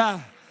baresa.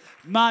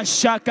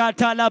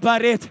 Mashakata la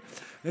baret.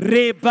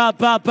 Re ba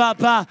ba ba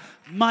ba.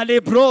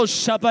 Malebro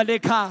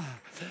shabaleka.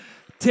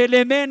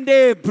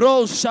 Telemende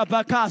bro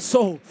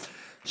shabakaso.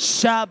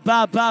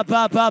 Shaba ba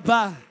ba ba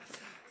ba.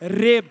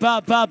 Re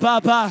ba ba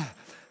ba ba.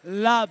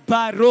 La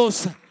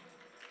baros.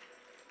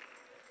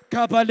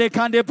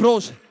 Kabalekande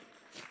bros.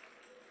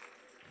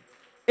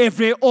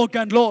 Every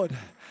organ, Lord,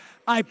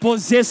 I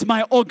possess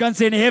my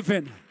organs in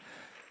heaven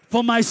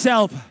for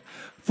myself,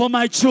 for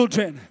my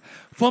children,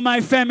 for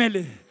my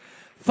family.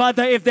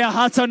 Father, if their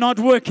hearts are not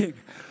working,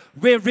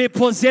 we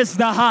repossess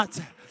the heart.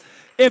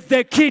 If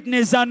the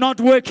kidneys are not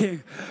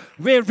working,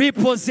 we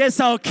repossess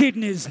our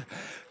kidneys.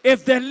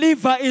 If the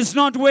liver is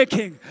not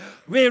working,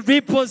 we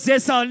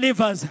repossess our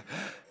livers.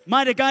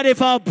 Mighty God,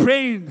 if our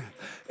brain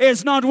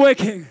is not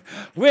working,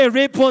 we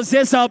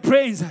repossess our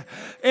brains.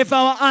 If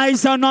our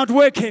eyes are not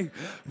working,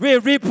 we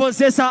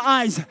repossess our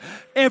eyes.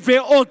 Every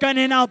organ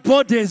in our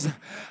bodies,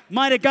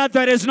 mighty God,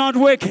 that is not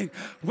working,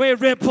 we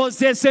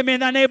repossess him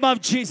in the name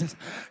of Jesus.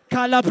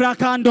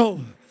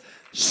 Kalabrakando,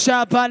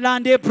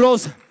 Shabalande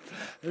bros,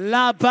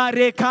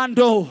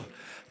 Labarekando,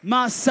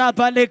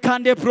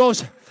 Masabalekande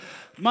bros.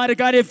 Mighty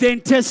God, if the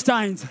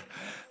intestines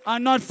are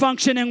not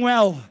functioning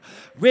well,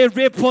 we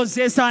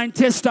repossess our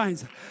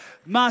intestines.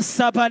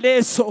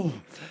 Masabaleso,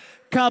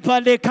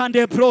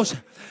 Kabalekande bros.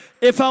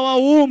 If our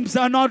wombs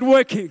are not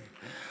working,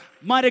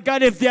 mighty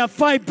God, if there are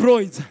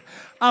fibroids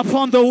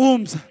upon the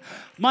wombs,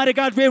 mighty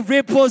God, we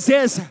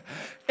repossess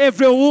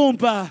every womb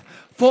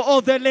for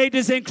all the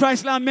ladies in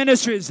Christland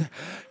Ministries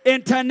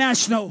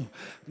International.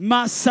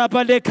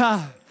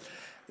 Masabaleka,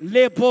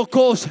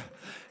 Lebokos,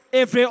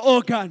 every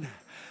organ,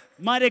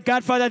 mighty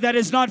God, Father, that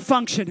is not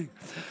functioning.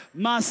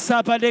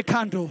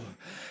 Masabalekando,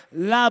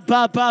 La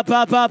ba ba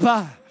ba ba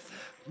ba,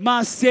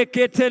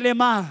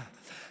 Maseketelema,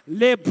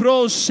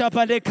 Lebro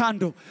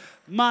shabalekando,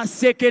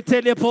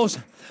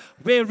 Maseketelepos.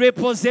 We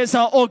repossess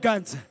our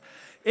organs,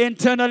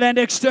 internal and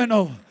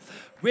external.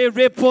 We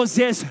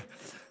repossess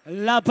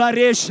La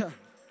Baresha.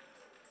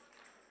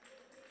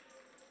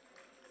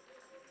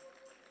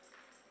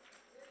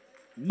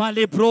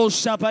 Malebro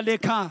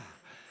shabaleka,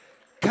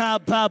 Ka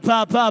ba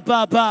ba ba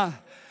ba ba,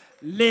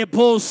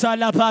 Lebo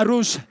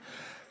salabarush,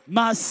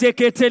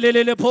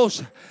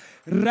 Maseketelelebos,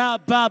 Ra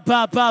ba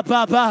ba ba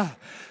ba ba.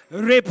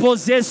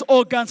 Repossess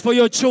organs for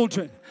your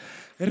children.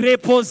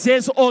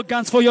 Repossess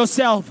organs for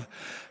yourself.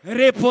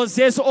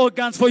 Repossess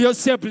organs for your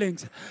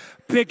siblings.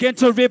 Begin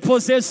to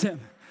repossess them.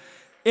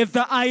 If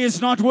the eye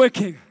is not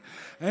working,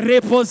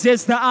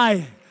 repossess the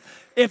eye.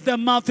 If the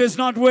mouth is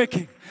not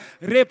working,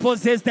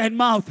 repossess that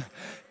mouth.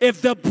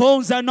 If the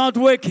bones are not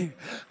working,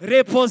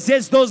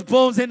 repossess those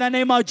bones in the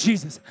name of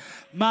Jesus.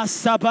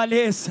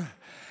 Masabales,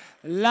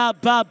 la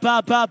ba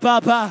ba ba ba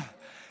ba,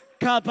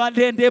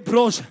 kabalende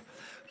bros,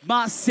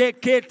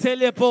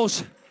 maseketele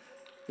bros,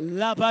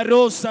 la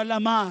barosa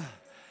lama,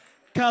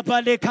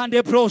 kabale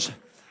kande bros.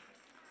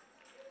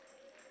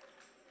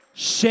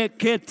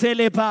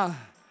 Sheketeleba.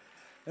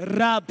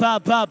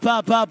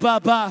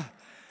 Rabababababa.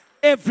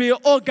 Every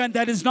organ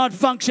that is not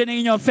functioning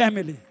in your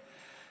family,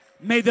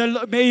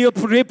 may you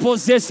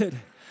repossess it.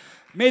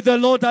 May the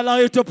Lord allow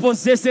you to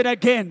possess it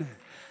again.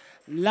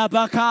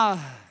 Labaka.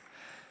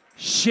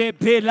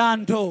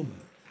 Shebelando.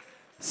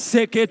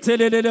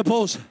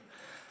 Seketelelebos.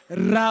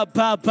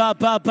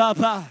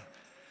 Rababababa.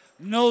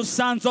 No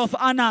sons of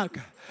Anak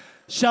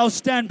shall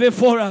stand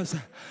before us.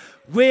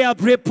 We are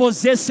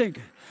repossessing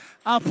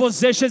our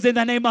possessions in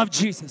the name of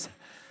Jesus.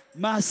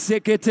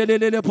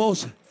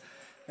 Maseketelelebos.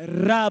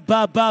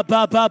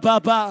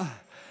 Rabababababa.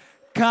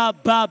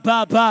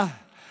 Kabababa.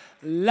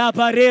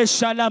 Labare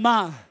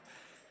shalama.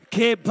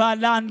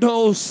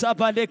 Kebalando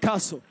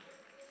sabalekaso.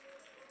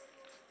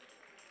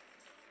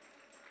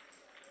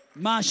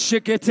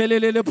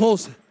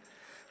 Mashiketelelebos.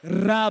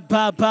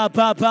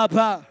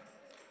 Rababababa.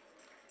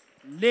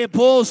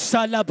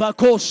 Lebosa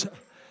labakosha.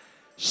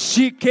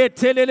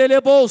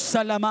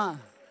 Shiketelelebos lama.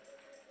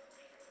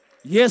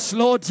 Yes,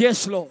 Lord.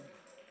 Yes, Lord.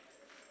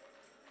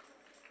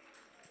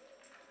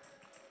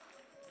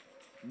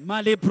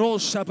 Malibro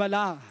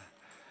shabala.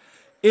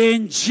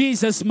 In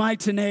Jesus'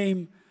 mighty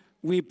name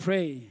we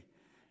pray.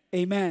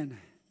 Amen.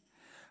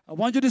 I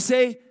want you to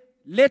say,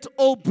 let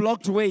all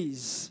blocked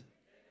ways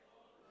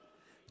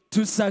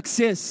to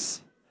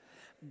success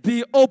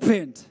be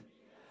opened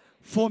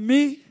for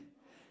me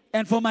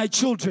and for my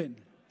children.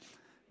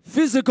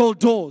 Physical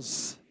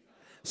doors,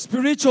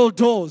 spiritual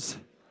doors,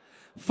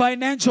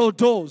 financial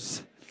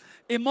doors,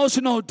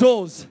 emotional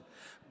doors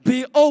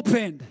be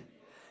opened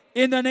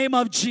in the name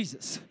of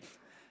Jesus.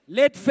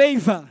 Let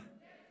favor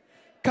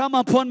come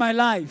upon my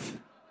life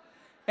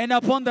and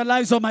upon the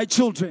lives of my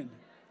children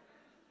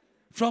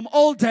from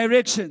all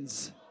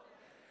directions,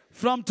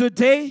 from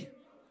today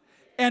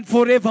and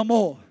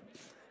forevermore.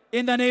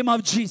 In the name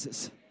of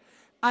Jesus,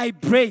 I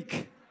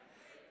break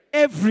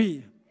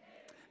every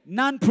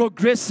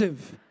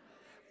non-progressive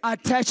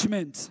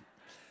attachment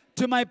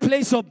to my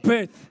place of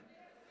birth.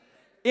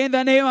 In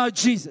the name of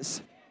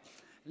Jesus,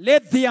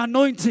 let the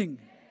anointing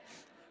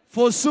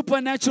for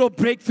supernatural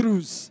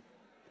breakthroughs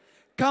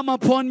come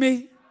upon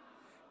me,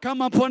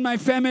 come upon my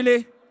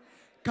family,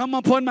 come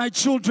upon my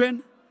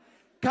children,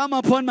 come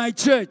upon my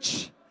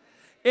church.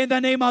 In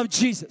the name of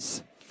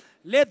Jesus,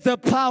 let the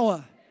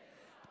power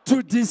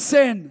to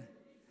discern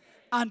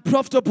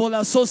unprofitable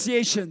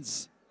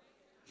associations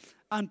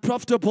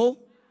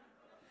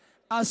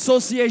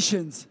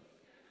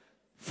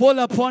fall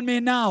upon me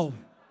now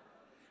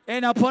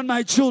and upon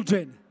my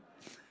children.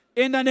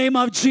 In the name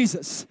of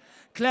Jesus,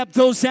 clap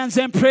those hands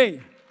and pray.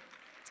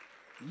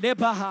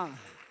 Lebaha.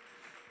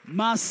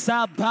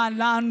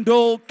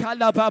 Masabalando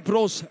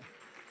calababrosa.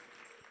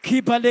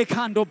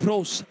 Kibalekando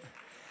brosa.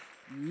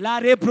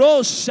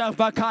 Larebrosa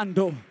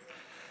vacando.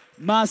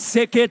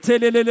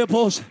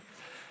 Maseketelelebos.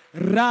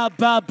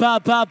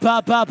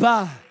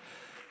 Rabababababa.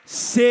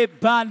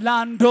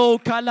 Sebalando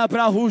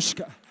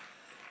calabrahushka.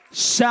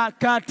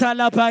 Shakata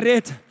la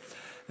paret.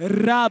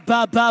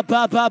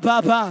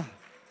 Rabababababa.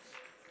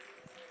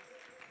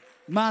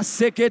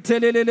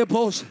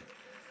 Maseketelelebos.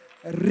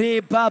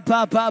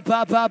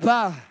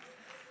 Rebababababa.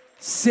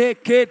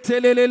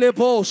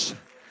 Seketelelebos.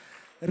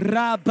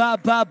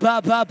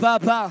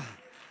 Rabababababa.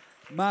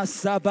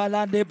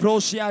 Masabalande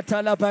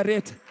broshiata la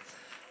paret.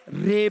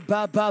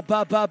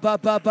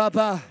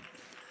 Rebababababa.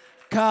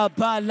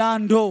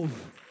 Kabalando.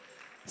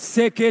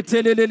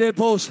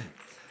 Seketelelebos.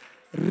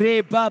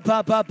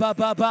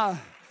 Rebababababa.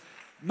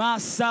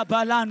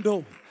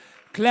 Masabalando.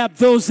 Clap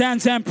those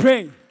hands and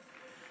pray.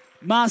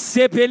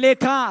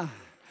 Masebeleka.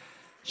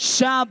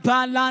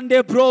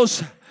 Shabalande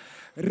bros.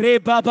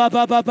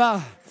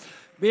 Rebababababa.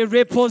 We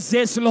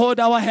repossess, Lord,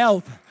 our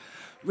health.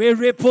 We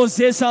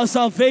repossess our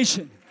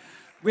salvation.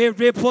 We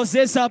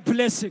repossess our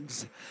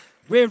blessings.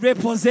 We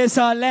repossess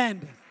our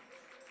land.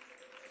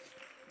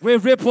 We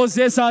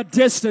repossess our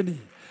destiny.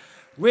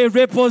 We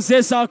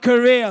repossess our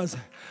careers.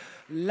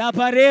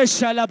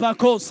 Labaresha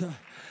labakosa.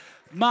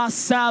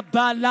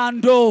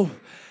 Masabalando.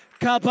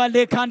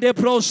 Kabalekande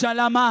brosha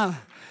lama.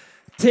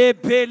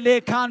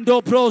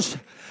 Tebelekando bros.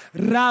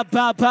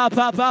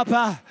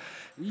 Rabababababa.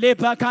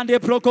 Lebakande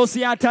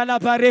brokosiata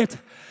labaret.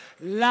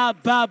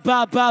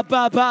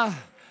 Labababababa.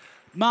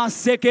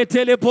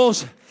 Maseketele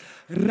bos.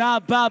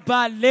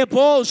 Rababa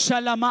lebo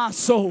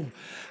shalamaso.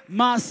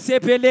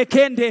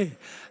 Masebelekende.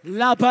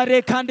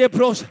 Labarekande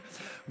bros.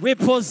 We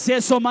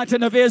possess so much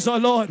in the ways, oh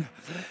Lord.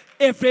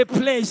 Every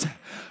place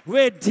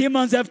where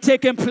demons have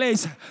taken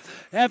place,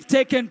 have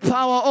taken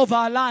power over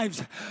our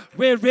lives,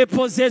 we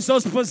repossess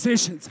those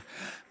positions.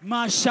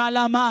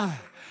 Mashalama.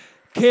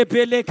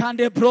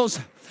 Kebelekande bros.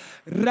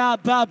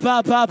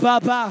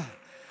 Rabababababa.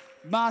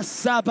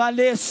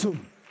 Masabalesu.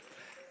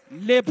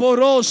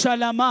 Leboro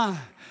shalama.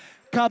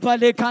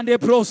 Kabalekande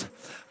bros.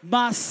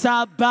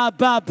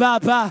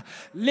 Masababababa.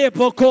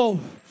 Leboko.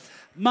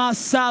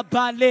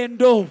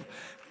 Masabalendo.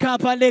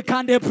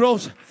 Kabalekande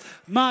bros.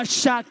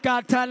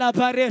 Mashakata la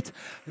paret.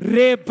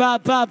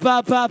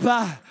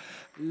 Rebababababa.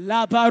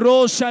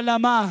 Labaro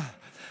shalama.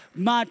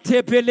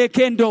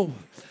 Matebelekendo.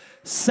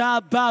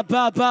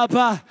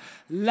 Sabababa.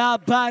 La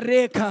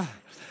bareka.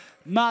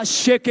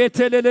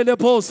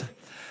 Masheketelelebos.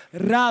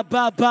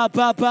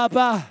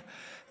 Rabababa.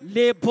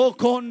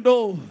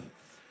 Lebokondo.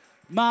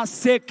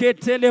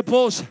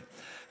 Maseketelebos.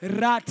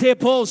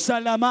 Ratebo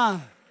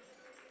salama.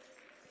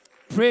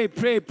 Pray,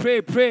 pray,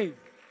 pray, pray.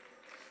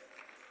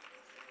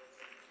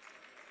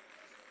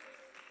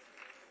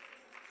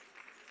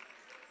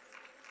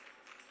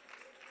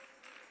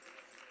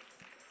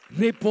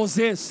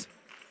 Repossess.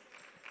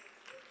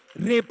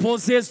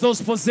 Repossess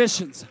those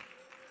possessions.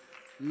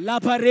 La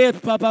pared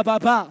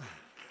bababa.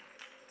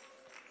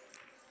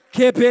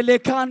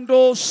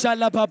 Kebelekando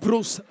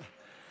shalababrusa.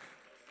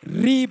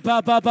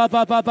 Riba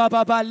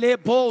bababa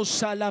lebo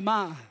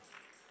shalama.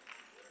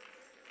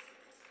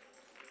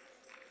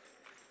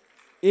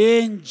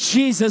 In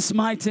Jesus'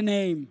 mighty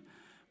name,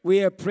 we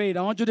have prayed.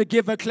 I want you to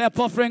give a clap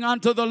offering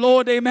unto the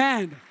Lord.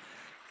 Amen.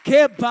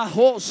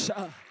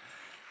 Kebahosha.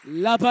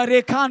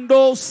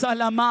 Labarekando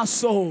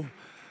salamaso.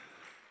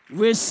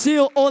 We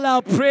seal all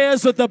our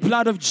prayers with the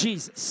blood of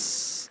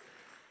Jesus.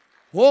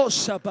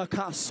 Osha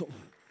bakaso.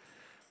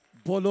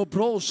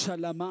 Bolobro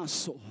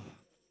shalamaso.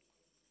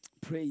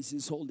 Praise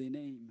his holy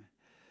name.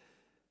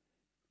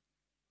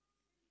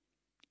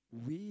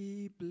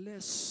 We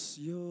bless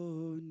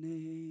your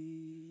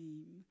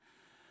name,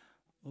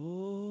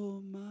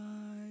 Almighty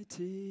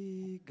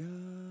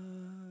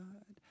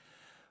God.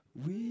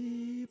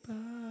 We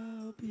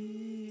bow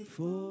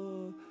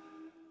before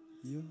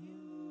your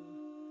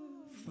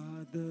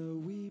Father.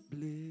 We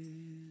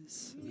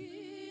bless. We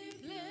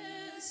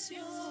bless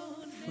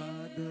your name.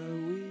 Father,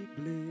 we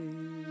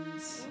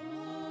bless.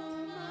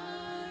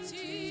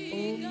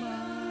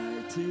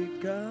 Almighty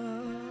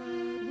God.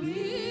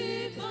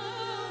 We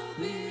bow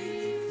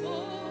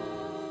before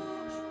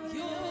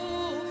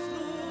your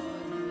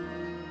throne.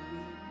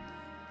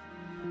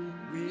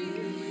 We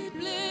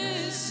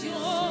bless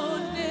your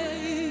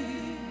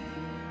name,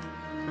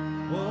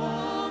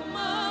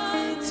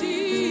 Almighty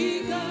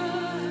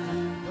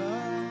God.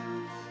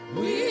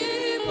 We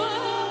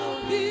bow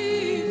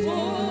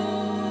before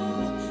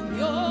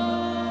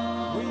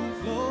your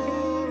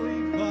throne.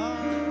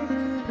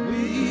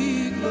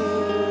 We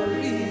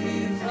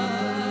glorify.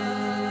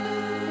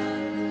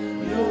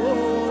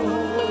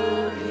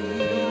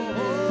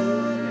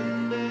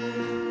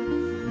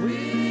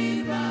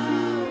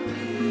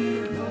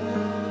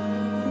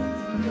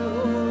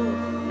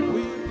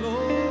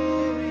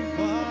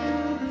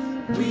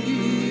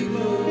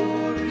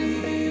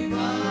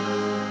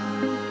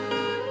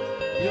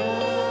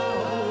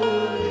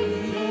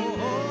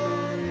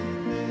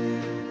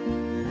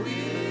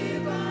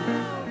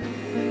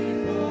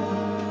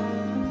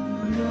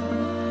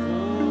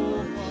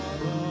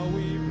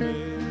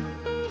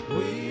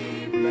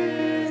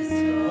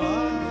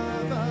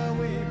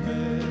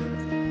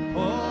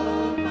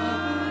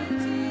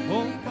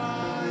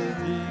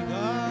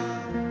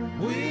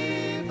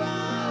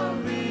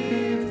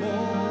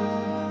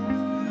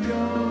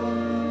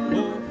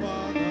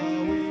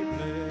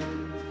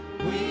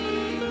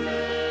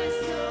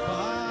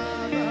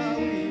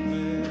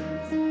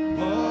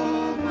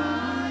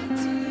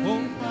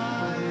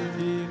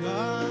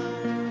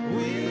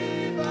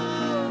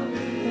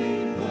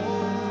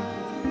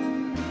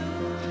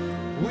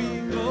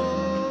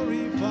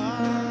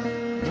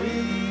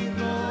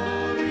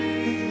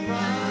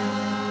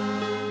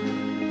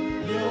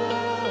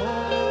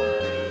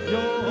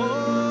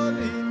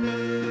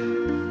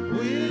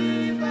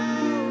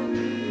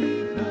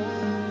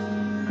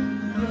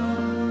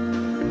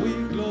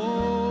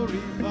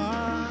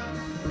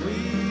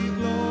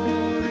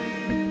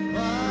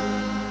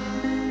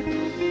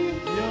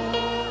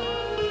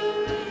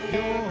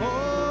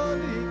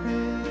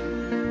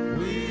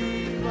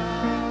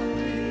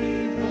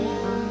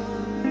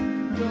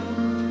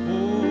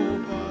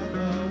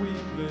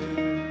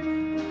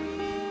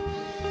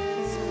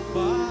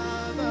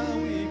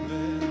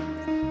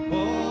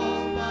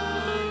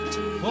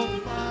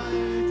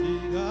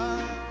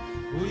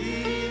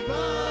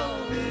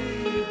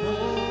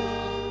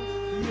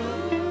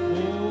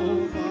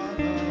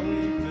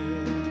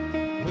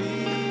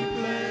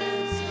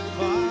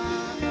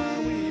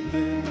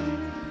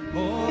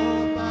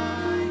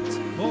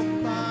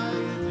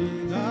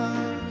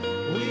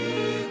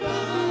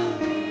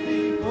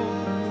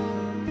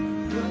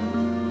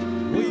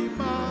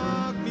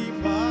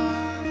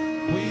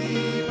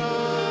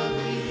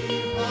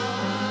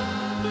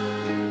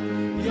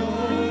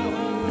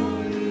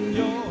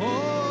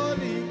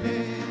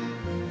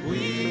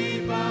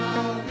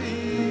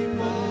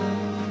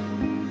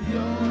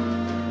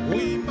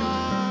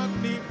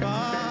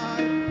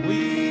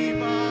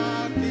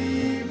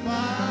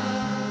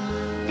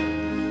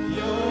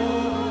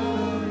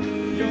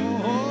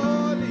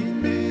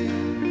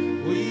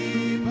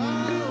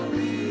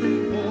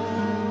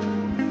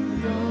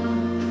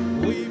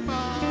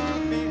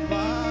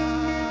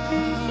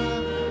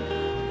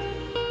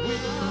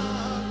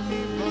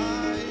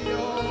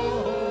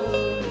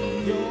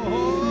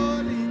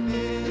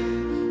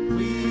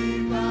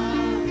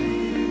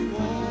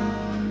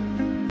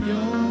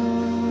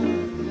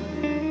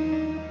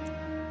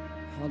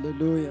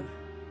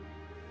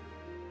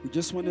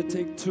 just want to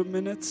take 2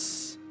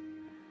 minutes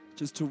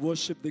just to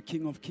worship the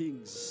King of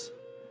Kings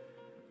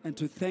and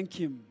to thank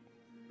Him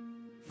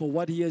for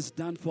what He has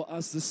done for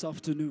us this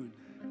afternoon.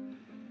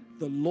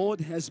 The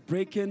Lord has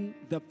broken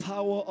the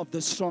power of the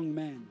strong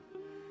man,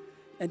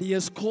 and He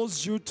has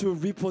caused you to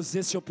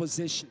repossess your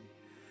possession.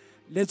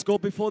 Let's go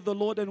before the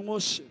Lord and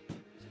worship.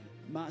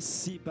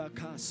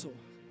 Masibakaso.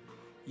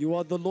 You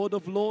are the Lord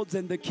of Lords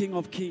and the King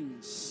of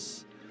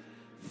Kings.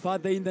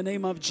 Father, in the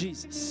name of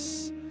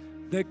Jesus,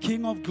 the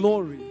King of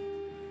Glory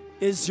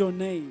is your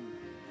name,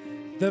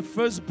 the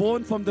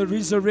firstborn from the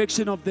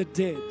resurrection of the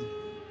dead.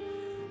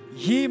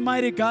 Ye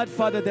mighty God,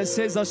 Father, that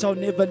says, I shall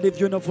never leave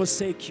you nor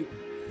forsake you.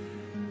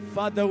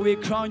 Father, we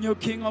crown you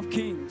King of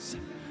Kings.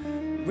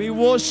 We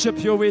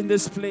worship you in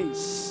this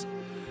place.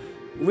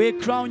 We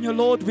crown you,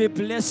 Lord. We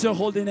bless your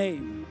holy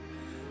name.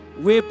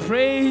 We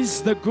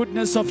praise the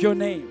goodness of your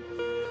name.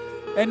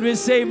 And we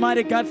say,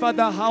 mighty God,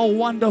 Father, how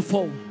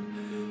wonderful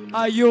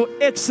are you.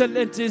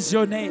 Excellent is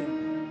your name.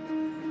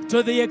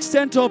 To the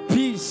extent of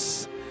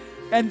peace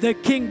and the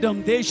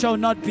kingdom, there shall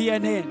not be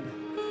an end.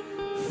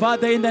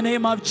 Father, in the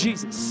name of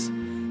Jesus,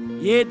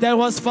 ye that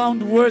was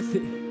found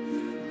worthy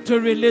to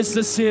release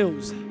the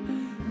seals,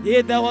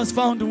 ye that was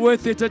found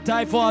worthy to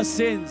die for our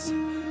sins,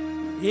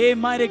 ye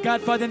mighty God,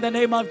 Father, in the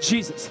name of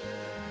Jesus,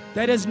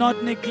 that has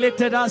not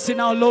neglected us in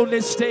our lowly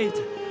state,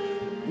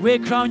 we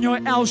crown you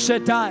El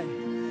Shaddai,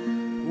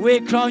 we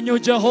crown you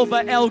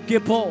Jehovah El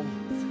Gibor,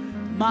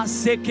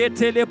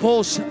 Masekete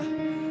Lebosha,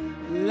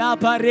 La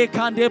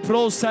Barekande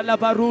Brosa La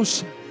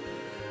Barusha,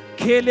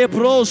 Kele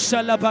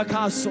Brosa La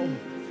Bakaso,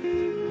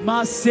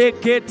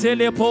 Masekete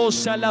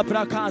Lebosha La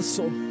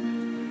Brakaso,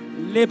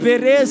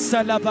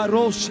 Liberesa La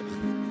Barosha,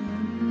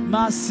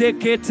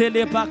 Masekete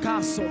Le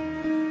Bakaso,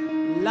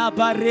 La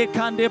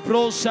Barekande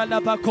Brosa La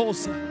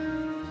Bacosa,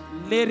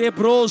 Lere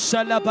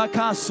Brosa La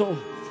Bacaso,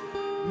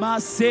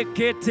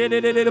 Masekete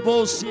Le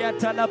Bosia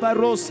La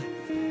Barosa,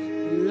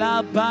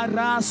 La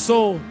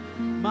Baraso,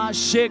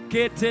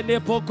 Mashekete Le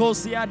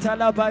Bocosia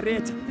La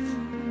Bareta,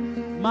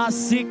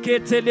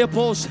 Masikete Le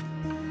Bosa,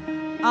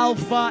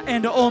 Alpha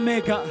and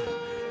Omega,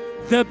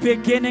 the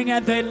beginning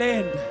and the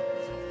end.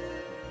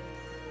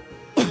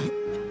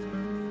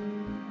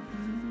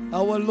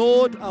 Our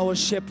Lord, our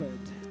Shepherd,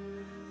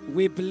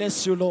 we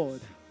bless you,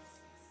 Lord.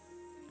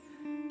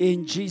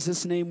 In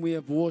Jesus' name we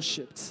have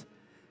worshipped.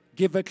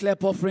 Give a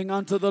clap offering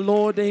unto the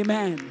Lord.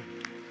 Amen.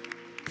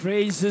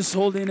 Praise His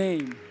holy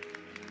name.